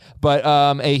 by the way, but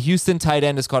a Houston tight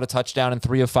end has caught a touchdown in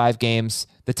 3 of 5 games.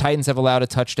 The Titans have allowed a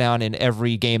touchdown in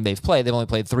every game they've played. They've only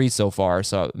played 3 so far,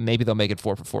 so maybe they'll make it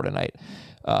 4 for 4 tonight.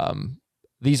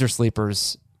 These are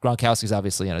sleepers. Gronkowski's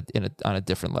obviously on a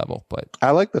different level, but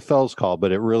I like the Fells call,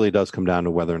 but it really does come down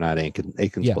to whether or not Akins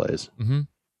plays. Mm-hmm.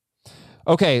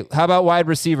 Okay, how about wide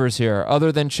receivers here?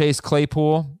 Other than Chase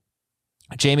Claypool,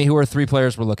 Jamie, who are 3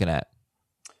 players we're looking at?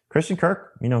 Christian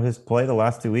Kirk, his play the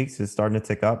last 2 weeks is starting to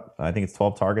tick up. I think it's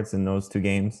 12 targets in those 2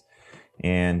 games,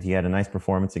 and he had a nice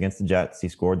performance against the Jets. He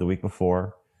scored the week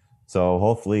before. So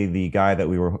hopefully the guy that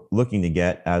we were looking to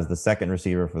get as the second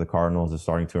receiver for the Cardinals is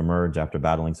starting to emerge after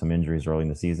battling some injuries early in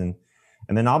the season.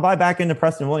 And then I'll buy back into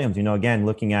Preston Williams. Again,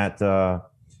 looking at the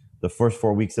first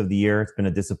 4 weeks of the year, it's been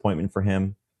a disappointment for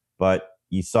him, but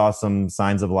you saw some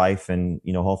signs of life, and,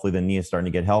 hopefully the knee is starting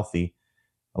to get healthy.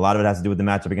 A lot of it has to do with the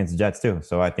matchup against the Jets too.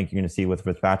 So I think you're going to see with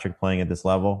Fitzpatrick playing at this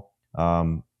level.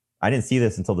 I didn't see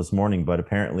this until this morning, but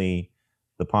apparently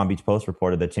the Palm Beach Post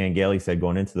reported that Chan Gailey said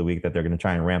going into the week that they're going to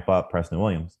try and ramp up Preston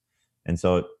Williams. And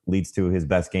so it leads to his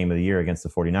best game of the year against the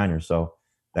 49ers. So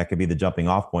that could be the jumping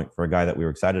off point for a guy that we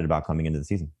were excited about coming into the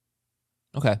season.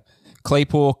 Okay.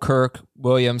 Claypool, Kirk,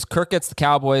 Williams. Kirk gets the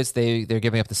Cowboys. They're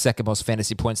giving up the second most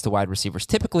fantasy points to wide receivers.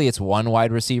 Typically it's 1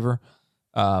 wide receiver.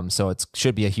 So it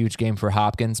should be a huge game for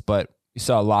Hopkins, but you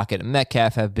saw Lockett and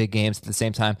Metcalf have big games at the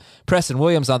same time. Preston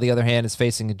Williams, on the other hand, is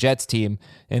facing a Jets team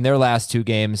in their last 2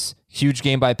 games. Huge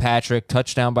game by Patrick,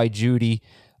 touchdown by Judy.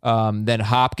 Then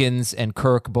Hopkins and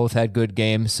Kirk both had good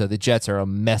games, so the Jets are a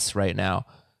mess right now.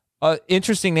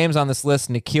 Interesting names on this list: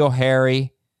 N'Keal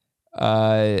Harry,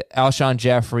 Alshon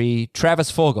Jeffrey, Travis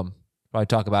Fulgham. Probably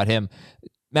talk about him.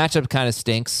 Matchup kind of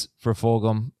stinks for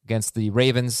Fulgham against the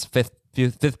Ravens,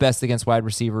 fifth best against wide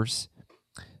receivers.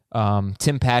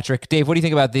 Tim Patrick. Dave, what do you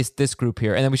think about this group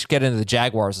here? And then we should get into the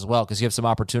Jaguars as well, because you have some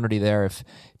opportunity there if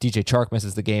DJ Chark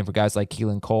misses the game for guys like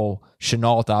Keelan Cole,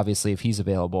 Chenault, obviously, if he's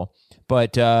available.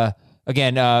 But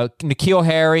again, N'Keal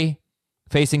Harry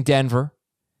facing Denver.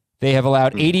 They have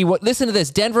allowed 81. Listen to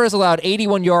this. Denver has allowed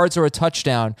 81 yards or a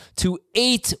touchdown to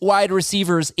 8 wide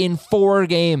receivers in 4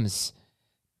 games.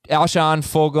 Alshon,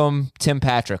 Fulgham, Tim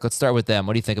Patrick. Let's start with them.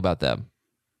 What do you think about them?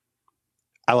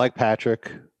 I like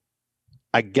Patrick.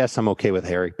 I guess I'm okay with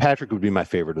Harry. Patrick would be my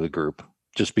favorite of the group,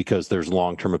 just because there's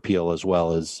long-term appeal, as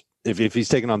well as if he's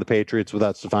taking on the Patriots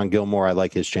without Stephon Gilmore, I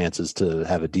like his chances to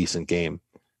have a decent game,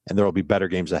 and there will be better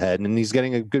games ahead. And he's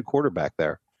getting a good quarterback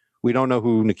there. We don't know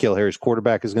who N'Keal Harry's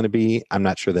quarterback is going to be. I'm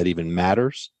not sure that even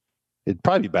matters. It'd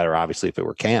probably be better, obviously, if it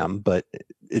were Cam, but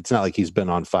it's not like he's been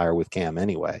on fire with Cam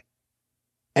anyway.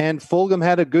 And Fulgham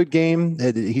had a good game.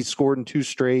 He scored in 2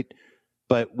 straight,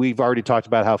 but we've already talked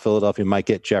about how Philadelphia might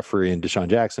get Jeffrey and Deshaun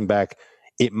Jackson back.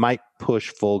 It might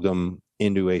push Fulgham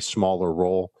into a smaller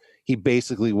role. He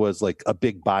basically was like a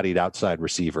big-bodied outside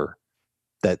receiver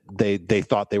that they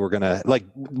thought they were going to, like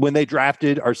when they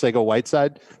drafted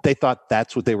Arcega-Whiteside, they thought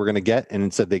that's what they were going to get. And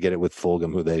instead they get it with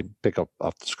Fulgham, who they pick up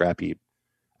off the scrap heap.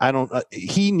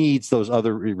 He needs those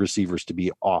other receivers to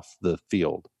be off the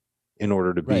field in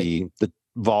order to be the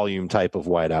volume type of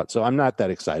wideout. So I'm not that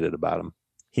excited about him.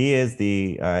 He is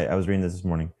I was reading this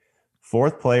morning,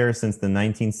 4th player since the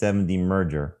 1970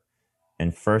 merger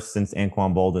and first since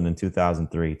Anquan Bolden in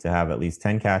 2003 to have at least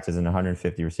 10 catches and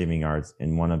 150 receiving yards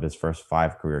in one of his first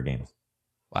 5 career games.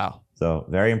 Wow. So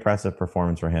very impressive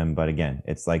performance for him. But again,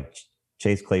 it's like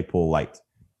Chase Claypool light.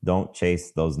 Don't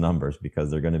chase those numbers because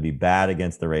they're going to be bad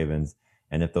against the Ravens.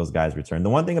 And if those guys return, the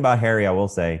one thing about Harry, I will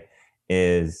say,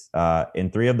 is in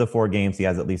 3 of the 4 games, he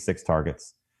has at least 6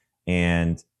 targets.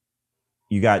 And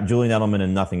you got Julian Edelman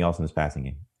and nothing else in his passing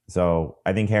game. So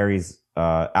I think Harry's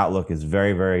outlook is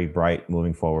very, very bright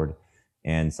moving forward,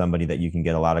 and somebody that you can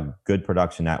get a lot of good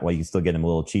production at. Well, you can still get him a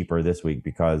little cheaper this week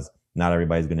because not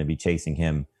everybody's going to be chasing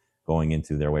him going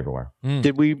into their waiver wire.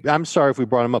 I'm sorry if we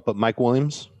brought him up, but Mike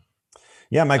Williams?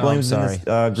 Yeah, Mike Williams is in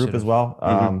this group as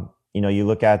well. You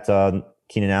look at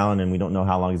Keenan Allen, and we don't know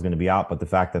how long he's going to be out, but the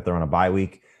fact that they're on a bye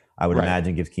week, I would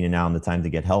imagine gives Keenan Allen the time to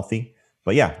get healthy.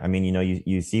 But yeah, I mean,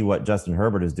 you see what Justin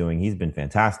Herbert is doing. He's been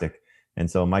fantastic. And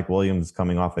so Mike Williams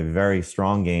coming off a very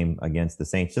strong game against the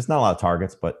Saints, just not a lot of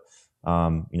targets, but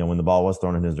when the ball was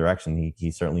thrown in his direction,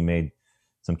 he certainly made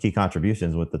some key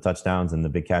contributions with the touchdowns and the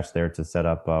big catch there to set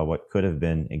up what could have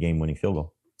been a game-winning field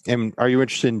goal. And are you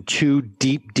interested in 2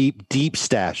 deep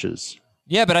stashes?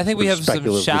 Yeah, but I think we have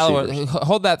some shallower. Receivers.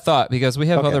 Hold that thought, because we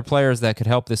have other players that could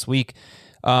help this week.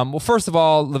 Well, first of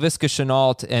all, Laviska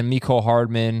Shenault and Mecole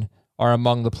Hardman are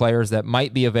among the players that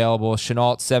might be available.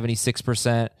 Shenault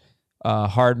 76%,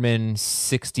 Hardman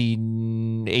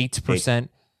 68%.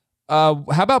 How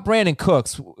about Brandon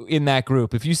Cooks in that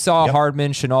group? If you saw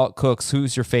Hardman, Shenault, Cooks,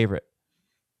 who's your favorite?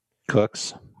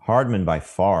 Cooks. Hardman by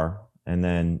far. And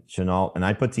then Shenault, and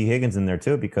I put T. Higgins in there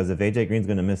too, because if AJ Green's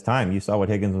going to miss time, you saw what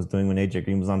Higgins was doing when AJ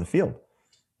Green was on the field.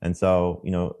 And so,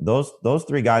 those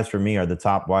 3 guys for me are the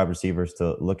top wide receivers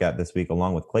to look at this week,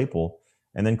 along with Claypool.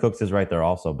 And then Cooks is right there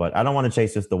also. But I don't want to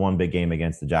chase just the one big game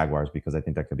against the Jaguars, because I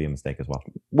think that could be a mistake as well.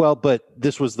 Well, but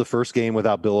this was the first game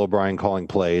without Bill O'Brien calling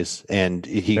plays, and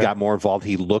he got more involved.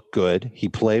 He looked good. He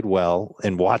played well.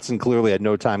 And Watson clearly had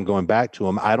no time going back to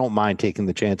him. I don't mind taking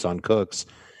the chance on Cooks.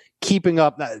 Keeping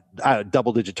up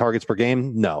double-digit targets per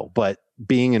game, no. But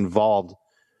being involved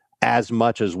as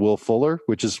much as Will Fuller,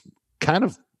 which is kind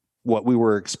of what we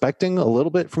were expecting a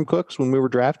little bit from Cooks when we were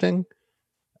drafting,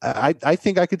 I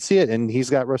think I could see it, and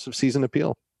he's got rest of season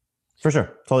appeal. For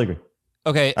sure. Totally agree.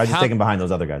 Okay. I just take him behind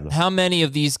those other guys, though. How many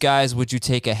of these guys would you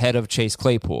take ahead of Chase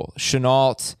Claypool?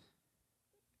 Shenault,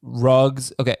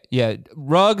 Ruggs. Okay, yeah.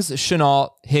 Ruggs,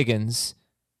 Shenault, Higgins,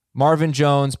 Marvin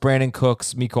Jones, Brandon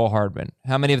Cooks, Mecole Hardman.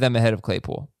 How many of them ahead of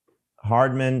Claypool?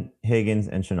 Hardman, Higgins,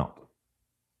 and Shenault.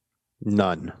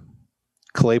 None.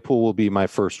 Claypool will be my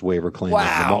first waiver claim.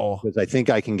 Wow. Because I think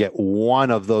I can get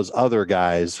one of those other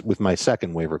guys with my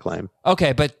second waiver claim.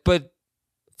 Okay, but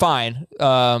fine.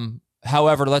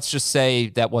 However, let's just say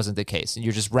that wasn't the case, and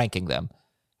you're just ranking them.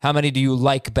 How many do you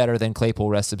like better than Claypool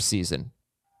rest of season?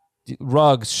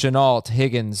 Ruggs, Shenault,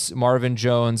 Higgins, Marvin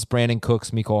Jones, Brandon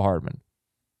Cooks, Mecole Hardman.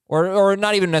 Or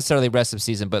not even necessarily rest of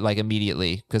season, but like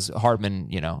immediately, because Hardman,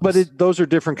 But those are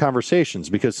different conversations,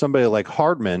 because somebody like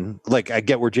Hardman, I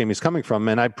get where Jamie's coming from,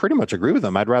 and I pretty much agree with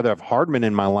him. I'd rather have Hardman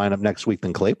in my lineup next week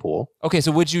than Claypool. Okay,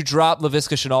 so would you drop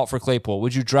Laviska Shenault for Claypool?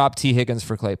 Would you drop T. Higgins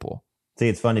for Claypool? See,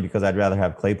 it's funny because I'd rather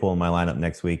have Claypool in my lineup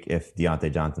next week if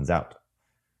Deontay Johnson's out.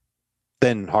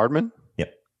 Then Hardman?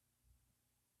 Yep.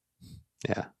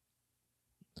 Yeah.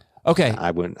 Okay.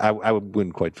 I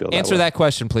wouldn't quite feel that Answer way. that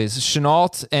question, please.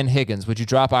 Chenault and Higgins, would you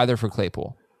drop either for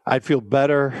Claypool? I'd feel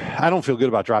better. I don't feel good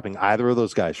about dropping either of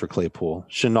those guys for Claypool.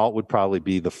 Chenault would probably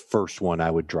be the first one I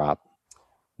would drop.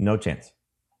 No chance.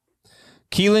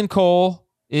 Keelan Cole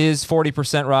is 40%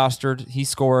 rostered. He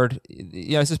scored.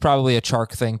 This is probably a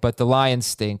Chark thing, but the Lions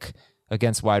stink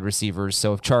against wide receivers.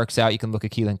 So if Chark's out, you can look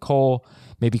at Keelan Cole,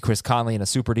 maybe Chris Conley in a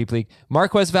super deep league.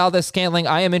 Marquez Valdez-Scantling,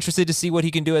 I am interested to see what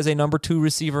he can do as a number 2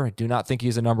 receiver. I do not think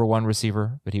he's a number 1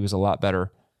 receiver, but he was a lot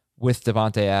better with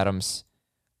Devontae Adams.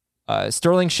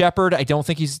 Sterling Shepard, I don't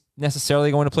think he's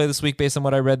necessarily going to play this week based on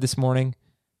what I read this morning,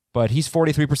 but he's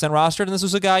 43% rostered, and this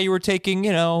was a guy you were taking,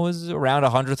 was around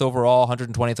 100th overall,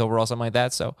 120th overall, something like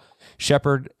that. So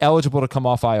Shepard eligible to come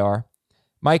off IR.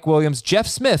 Mike Williams, Jeff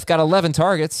Smith got 11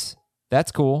 targets.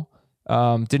 That's cool.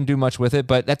 Didn't do much with it,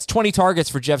 but that's 20 targets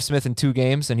for Jeff Smith in 2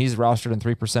 games, and he's rostered in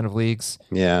 3% of leagues.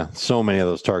 Yeah, so many of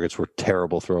those targets were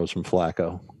terrible throws from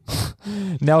Flacco.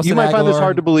 Nelson you might find this Aguilar,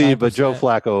 hard to believe, 9%. but Joe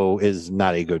Flacco is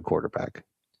not a good quarterback.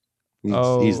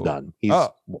 He's done. He's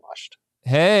washed.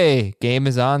 Hey, game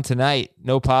is on tonight.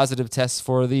 No positive tests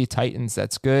for the Titans.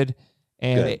 That's good.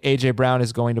 And Good. A.J. Brown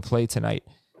is going to play tonight.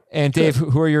 And Dave,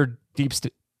 who are your deep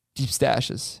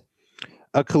stashes?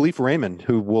 Khalif Raymond,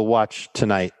 who we'll watch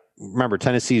tonight. Remember,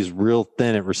 Tennessee's real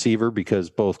thin at receiver because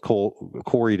both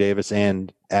Corey Davis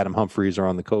and Adam Humphries are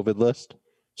on the COVID list.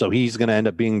 So he's going to end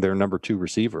up being their number 2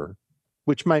 receiver,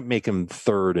 which might make him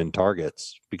 3rd in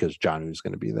targets because Jonu's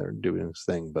going to be there doing his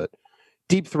thing. But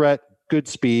deep threat, good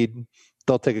speed.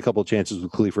 They'll take a couple of chances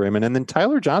with Khalif Raymond. And then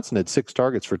Tyler Johnson had 6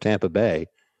 targets for Tampa Bay,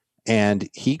 and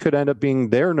he could end up being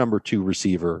their number 2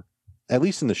 receiver, at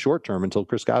least in the short term until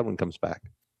Chris Godwin comes back.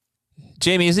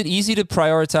 Jamie, is it easy to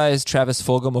prioritize Travis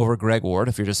Fulgham over Greg Ward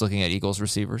if you're just looking at Eagles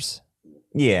receivers?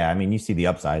 Yeah, I mean, you see the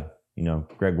upside.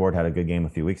 Greg Ward had a good game a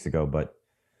few weeks ago, but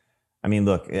I mean,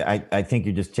 look, I think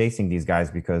you're just chasing these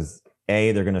guys because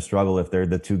A, they're going to struggle if they're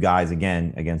the 2 guys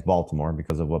again against Baltimore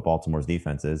because of what Baltimore's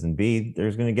defense is. And B,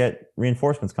 there's going to get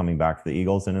reinforcements coming back for the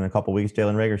Eagles. And in a couple of weeks,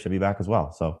 Jalen Reagor should be back as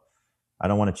well. So I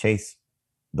don't want to chase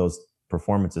those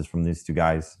performances from these 2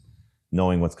 guys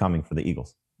knowing what's coming for the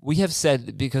Eagles. We have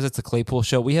said, because it's a Claypool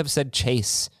show, we have said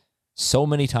chase so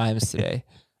many times today.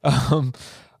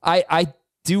 I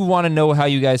do want to know how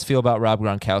you guys feel about Rob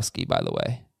Gronkowski, by the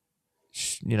way.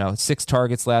 6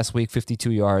 targets last week,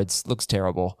 52 yards, looks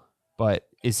terrible. But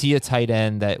is he a tight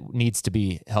end that needs to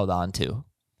be held on to?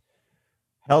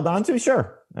 Held on to?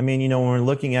 Sure. I mean, when we're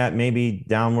looking at maybe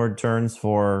downward turns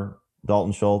for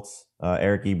Dalton Schultz,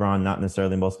 Eric Ebron, not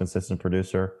necessarily the most consistent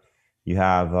producer. You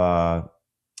have,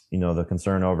 the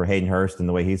concern over Hayden Hurst and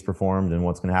the way he's performed and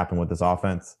what's going to happen with this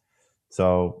offense.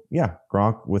 So, yeah,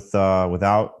 Gronk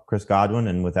without Chris Godwin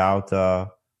and without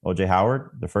O.J.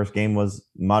 Howard, the first game was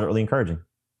moderately encouraging.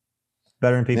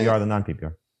 Better in PPR than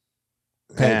non-PPR.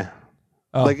 Yeah.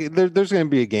 Oh. Like there's going to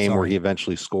be a game where he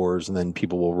eventually scores and then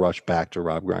people will rush back to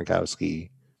Rob Gronkowski.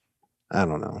 I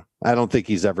don't know. I don't think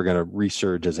he's ever going to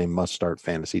resurge as a must-start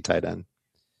fantasy tight end.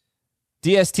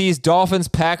 DST's Dolphins,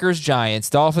 Packers, Giants.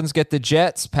 Dolphins get the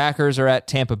Jets. Packers are at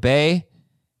Tampa Bay.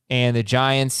 And the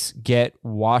Giants get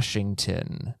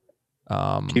Washington.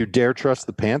 Do you dare trust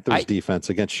the Panthers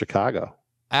defense against Chicago?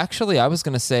 Actually, I was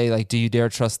going to say, do you dare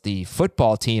trust the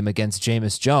football team against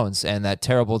Jameis Jones and that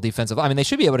terrible defensive? I mean, they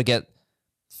should be able to get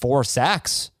 4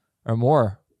 sacks or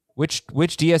more. Which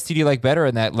DST do you like better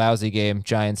in that lousy game,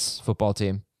 Giants football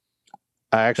team?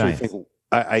 I actually think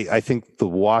I think the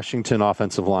Washington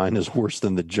offensive line is worse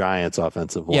than the Giants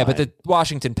offensive line. Yeah, but the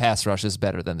Washington pass rush is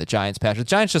better than the Giants pass rush. The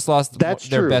Giants just lost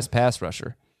their best pass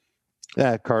rusher.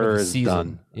 Yeah, Carter is season.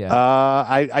 done. Yeah.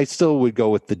 I still would go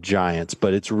with the Giants,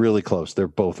 but it's really close. They're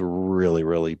both really,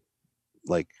 really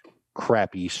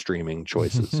crappy streaming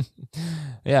choices.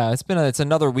 Yeah, it's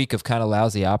another week of kind of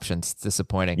lousy options. It's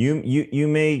disappointing. You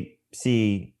may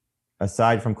see,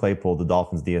 aside from Claypool, the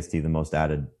Dolphins DST the most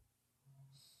added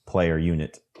player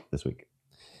unit this week.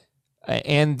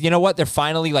 And you know what? They're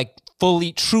finally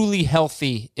fully, truly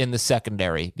healthy in the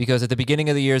secondary because at the beginning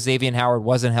of the year, Xavier Howard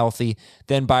wasn't healthy.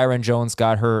 Then Byron Jones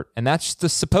got hurt, and that's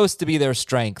supposed to be their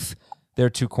strength. Their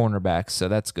 2 cornerbacks, so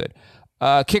that's good.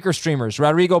 Kicker streamers,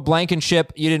 Rodrigo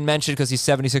Blankenship, you didn't mention because he's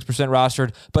 76%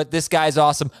 rostered, but this guy's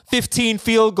awesome. 15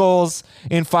 field goals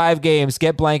in 5 games.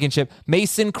 Get Blankenship.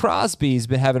 Mason Crosby's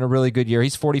been having a really good year.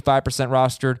 He's 45%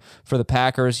 rostered for the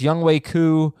Packers. Younghoe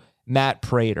Koo, Matt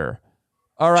Prater.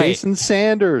 All right. Jason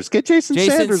Sanders. Get Jason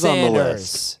Sanders on the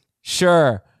list.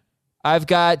 Sure. I've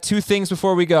got 2 things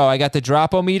before we go. I got the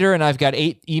Drop-O-Meter, and I've got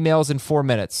 8 emails in 4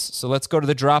 minutes. So let's go to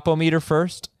the Drop-O-Meter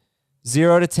first.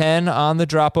 0 to 10 on the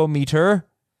Drop-O-Meter.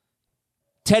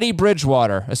 Teddy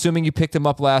Bridgewater, assuming you picked him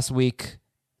up last week,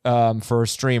 for a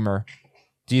streamer,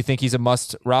 do you think he's a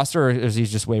must roster, or is he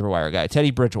just waiver wire guy?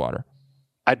 Teddy Bridgewater.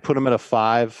 I'd put him at a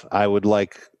 5. I would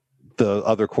like the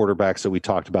other quarterbacks that we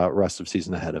talked about rest of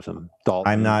season ahead of him.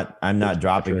 Dalton. I'm not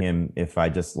dropping him if I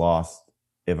just lost.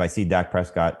 If I see Dak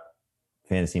Prescott,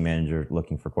 fantasy manager,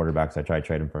 looking for quarterbacks, I try to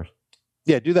trade him first.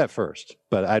 Yeah, do that first.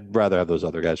 But I'd rather have those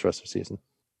other guys rest of season.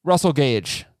 Russell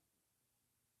Gage.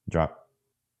 Drop.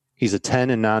 He's a 10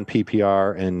 in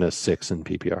non-PPR and a 6 in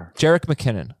PPR. Jerick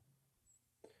McKinnon.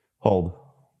 Hold.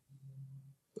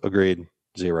 Agreed.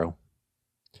 0.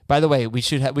 By the way, we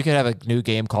could have a new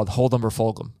game called Hold'em or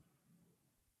Fold'em.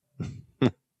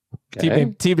 Okay.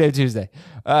 Team name Tuesday.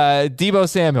 Deebo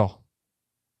Samuel.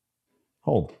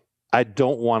 Hold. I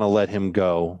don't want to let him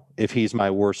go. If he's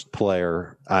my worst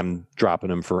player, I'm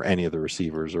dropping him for any of the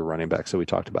receivers or running backs that we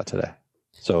talked about today.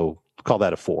 So call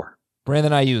that a 4.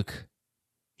 Brandon Ayuk.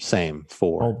 Same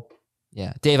 4. Hold.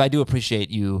 Yeah, Dave, I do appreciate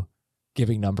you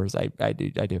giving numbers. I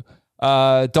do.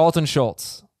 Dalton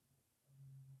Schultz.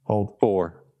 Hold.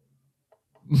 4.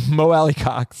 Mo Alley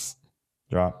Cox.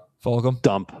 Drop. Fulgham.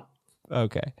 Dump.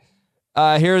 Okay.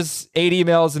 Here's 8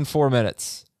 emails in 4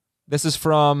 minutes. This is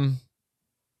from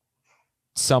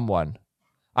someone.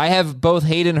 I have both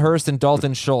Hayden Hurst and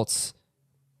Dalton Schultz.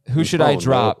 Who should I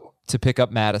drop to pick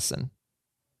up Madison?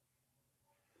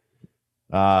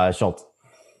 Schultz.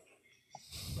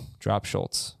 Drop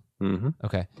Schultz. Mm-hmm.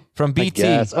 Okay. From BT.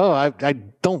 I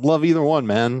don't love either one,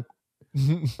 man.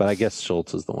 But I guess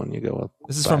Schultz is the one you go with.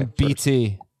 This is from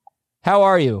BT. How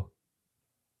are you?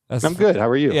 I'm good. How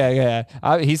are you? Yeah.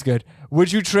 He's good.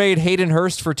 Would you trade Hayden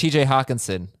Hurst for TJ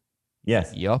Hawkinson?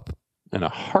 Yes. Yup. In a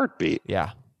heartbeat.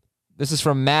 Yeah. This is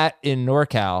from Matt in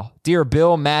NorCal. Dear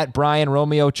Bill, Matt, Brian,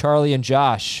 Romeo, Charlie, and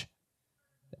Josh.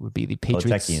 That would be the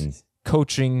Patriots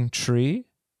coaching tree.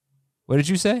 What did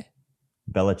you say?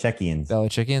 Belichickians.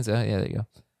 Belichickians. Yeah, there you go.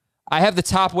 I have the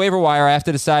top waiver wire. I have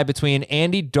to decide between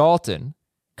Andy Dalton,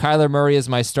 Kyler Murray is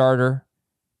my starter,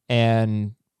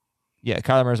 and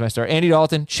Kyler Murray is my starter. Andy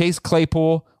Dalton, Chase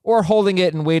Claypool, or holding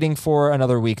it and waiting for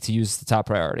another week to use the top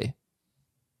priority.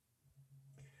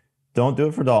 Don't do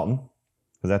it for Dalton,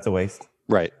 because that's a waste.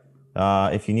 Right.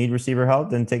 If you need receiver help,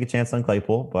 then take a chance on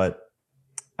Claypool, but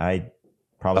I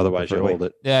probably otherwise you hold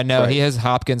it. Yeah, no, right. He has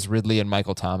Hopkins, Ridley, and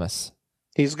Michael Thomas.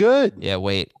 He's good. Yeah,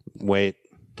 wait.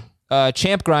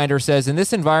 Champ Grinder says, in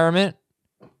this environment,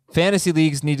 fantasy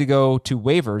leagues need to go to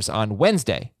waivers on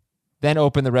Wednesday, then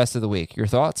open the rest of the week. Your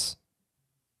thoughts?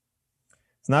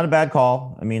 It's not a bad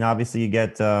call. I mean, obviously you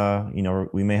get,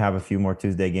 we may have a few more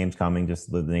Tuesday games coming,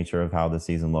 just the nature of how the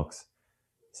season looks.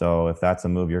 So if that's a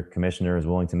move your commissioner is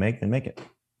willing to make, then make it.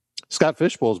 Scott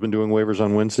Fishbowl has been doing waivers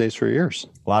on Wednesdays for years.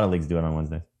 A lot of leagues do it on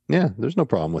Wednesday. Yeah, there's no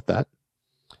problem with that.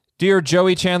 Dear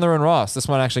Joey, Chandler, and Ross, this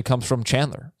one actually comes from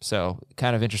Chandler. So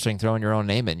kind of interesting throwing your own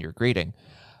name in your greeting.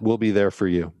 We'll be there for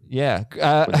you. Yeah.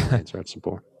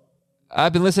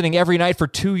 I've been listening every night for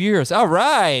 2 years. All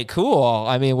right, cool.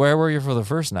 I mean, where were you for the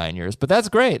first 9 years? But that's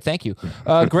great. Thank you.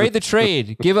 Grade the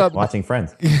trade. Give up. Watching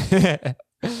Friends.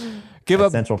 Give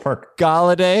up Central Perk.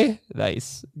 Galladay.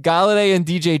 Nice. Galladay and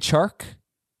DJ Chark.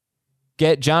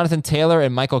 Get Jonathan Taylor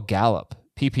and Michael Gallup.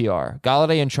 PPR.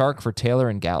 Galladay and Chark for Taylor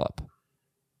and Gallup.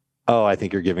 Oh, I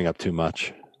think you're giving up too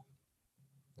much.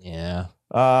 Yeah.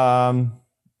 I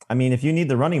mean, if you need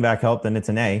the running back help, then it's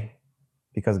an A,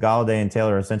 because Galladay and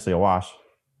Taylor are essentially a wash.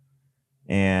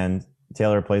 And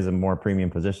Taylor plays a more premium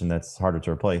position that's harder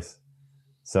to replace.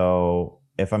 So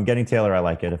if I'm getting Taylor, I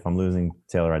like it. If I'm losing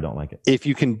Taylor, I don't like it. If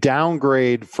you can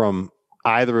downgrade from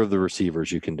either of the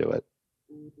receivers, you can do it.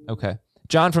 Okay.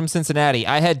 John from Cincinnati.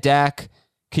 I had Dak.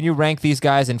 Can you rank these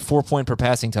guys in 4-point per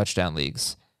passing touchdown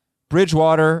leagues?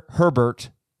 Bridgewater,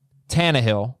 Herbert,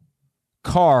 Tannehill,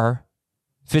 Carr,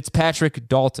 Fitzpatrick,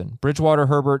 Dalton. Bridgewater,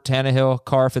 Herbert, Tannehill,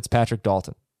 Carr, Fitzpatrick,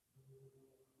 Dalton.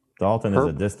 Dalton is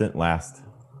a distant last.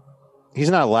 He's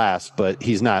not last, but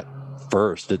he's not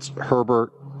first. It's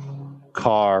Herbert,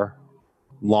 Carr,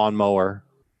 Lawnmower,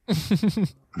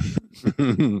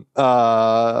 Tannehill,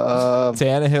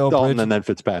 Dalton, and then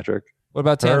Fitzpatrick. What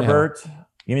about Tannehill? Herbert.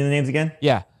 Give me the names again.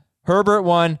 Yeah. Herbert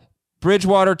 1,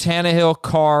 Bridgewater, Tannehill,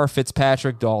 Carr,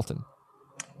 Fitzpatrick, Dalton.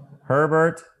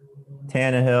 Herbert,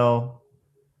 Tannehill,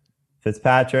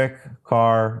 Fitzpatrick,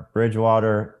 Carr,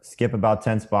 Bridgewater, skip about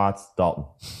 10 spots, Dalton.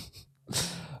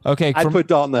 Okay. I'd put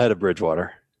Dalton ahead of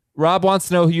Bridgewater. Rob wants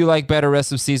to know who you like better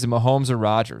rest of season, Mahomes or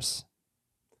Rodgers?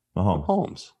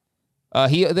 Mahomes.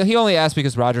 He only asked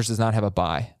because Rodgers does not have a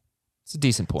bye. It's a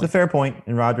decent point. It's a fair point,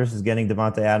 and Rodgers is getting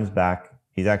Devontae Adams back.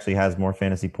 He actually has more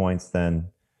fantasy points than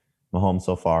Mahomes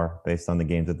so far, based on the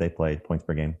games that they played, points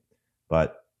per game.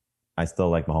 But I still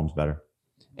like Mahomes better.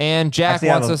 And Jack actually,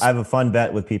 wants us. I have a fun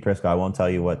bet with Pete Prisco. I won't tell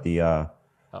you what the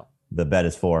The bet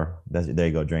is 4. There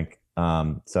you go, drink.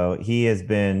 So he has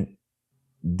been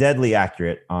deadly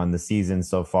accurate on the season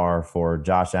so far for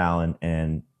Josh Allen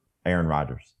and Aaron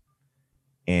Rodgers.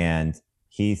 And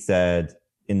he said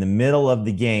in the middle of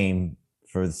the game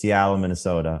for Seattle,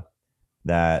 Minnesota,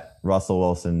 that Russell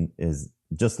Wilson is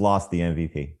just lost the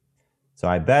MVP. So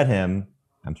I bet him,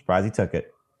 I'm surprised he took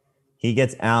it. He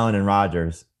gets Allen and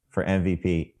Rodgers for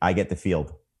MVP. I get the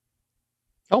field.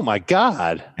 Oh my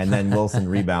God. And then Wilson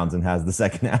rebounds and has the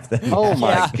second half. Oh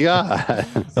my God.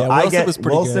 So I get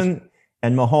Wilson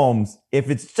and Mahomes. If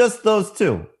it's just those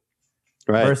two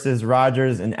versus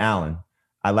Rodgers and Allen,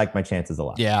 I like my chances a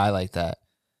lot. Yeah, I like that.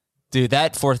 Dude,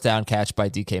 that 4th down catch by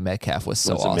DK Metcalf was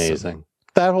so awesome. Amazing.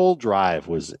 That whole drive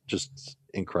was just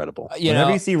incredible.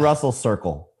 Whenever you see Russell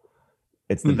circle,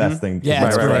 it's the best thing. Yeah,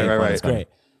 it's great. It's great.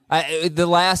 The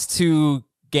last 2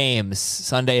 games,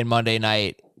 Sunday and Monday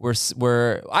night,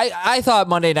 I thought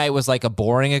Monday night was like a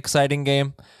boring, exciting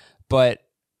game, but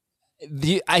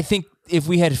I think if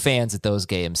we had fans at those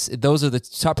games, those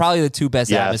are probably the 2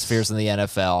 best atmospheres in the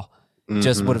NFL.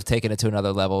 Just would have taken it to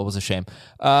another level. It was a shame.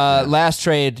 Last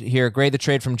trade here. Grade the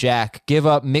trade from Jack. Give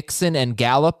up Mixon and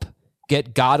Gallup.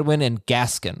 Get Godwin and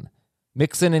Gaskin.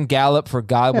 Mixon and Gallup for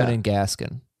Godwin and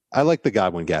Gaskin. I like the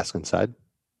Godwin-Gaskin side.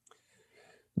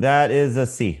 That is a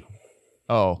C.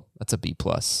 Oh, that's a B+.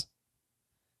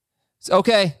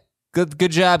 Okay.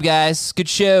 Good job, guys. Good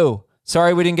show.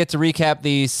 Sorry we didn't get to recap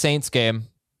the Saints game.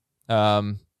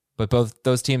 But both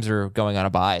those teams are going on a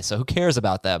bye, so who cares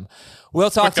about them?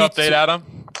 We'll talk Quick update,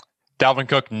 Adam. Dalvin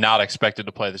Cook not expected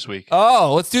to play this week.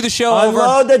 Oh, let's do the show over.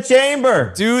 Unload the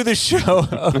chamber. Do the show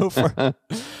over.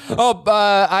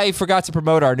 I forgot to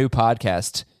promote our new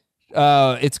podcast.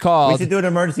 It's called... We should do an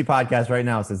emergency podcast right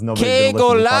now since nobody's Que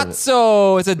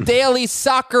Golazzo. It's a daily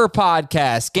soccer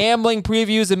podcast. Gambling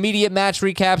previews, immediate match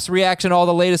recaps, reaction to all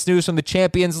the latest news from the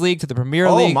Champions League to the Premier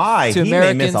League. Oh my, to he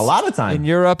Americans may miss a lot of time. in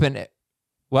Europe and...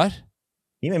 What?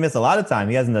 He may miss a lot of time.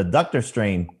 He has an adductor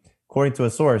strain, according to a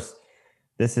source.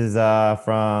 This is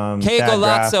from Que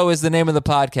Golazzo is the name of the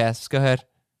podcast. Go ahead.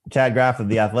 Chad Graff of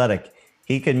The Athletic.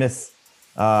 He could miss...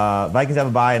 Vikings have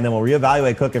a bye, and then we'll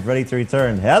reevaluate Cook if ready to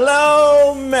return.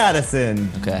 Hello,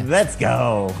 Madison. Okay. Let's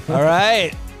go. All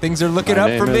right. Things are looking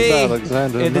up for me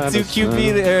in the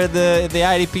 2QB or the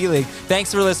IDP league.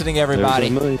 Thanks for listening, everybody.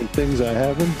 There's a million things I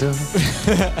haven't done.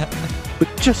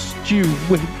 But just you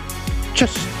wait.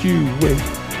 Just you wait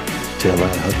till I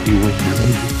hug you when you're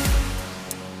ready.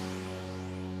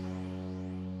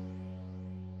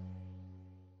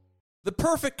 The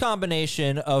perfect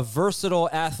combination of versatile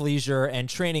athleisure and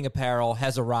training apparel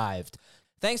has arrived.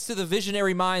 Thanks to the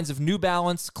visionary minds of New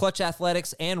Balance, Clutch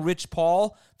Athletics, and Rich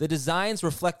Paul, the designs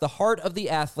reflect the heart of the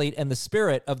athlete and the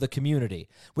spirit of the community.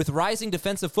 With rising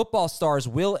defensive football stars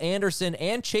Will Anderson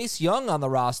and Chase Young on the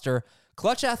roster,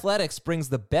 Clutch Athletics brings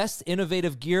the best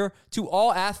innovative gear to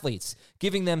all athletes,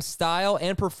 giving them style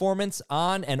and performance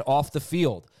on and off the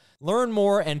field. Learn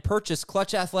more and purchase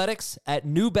Clutch Athletics at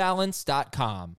newbalance.com.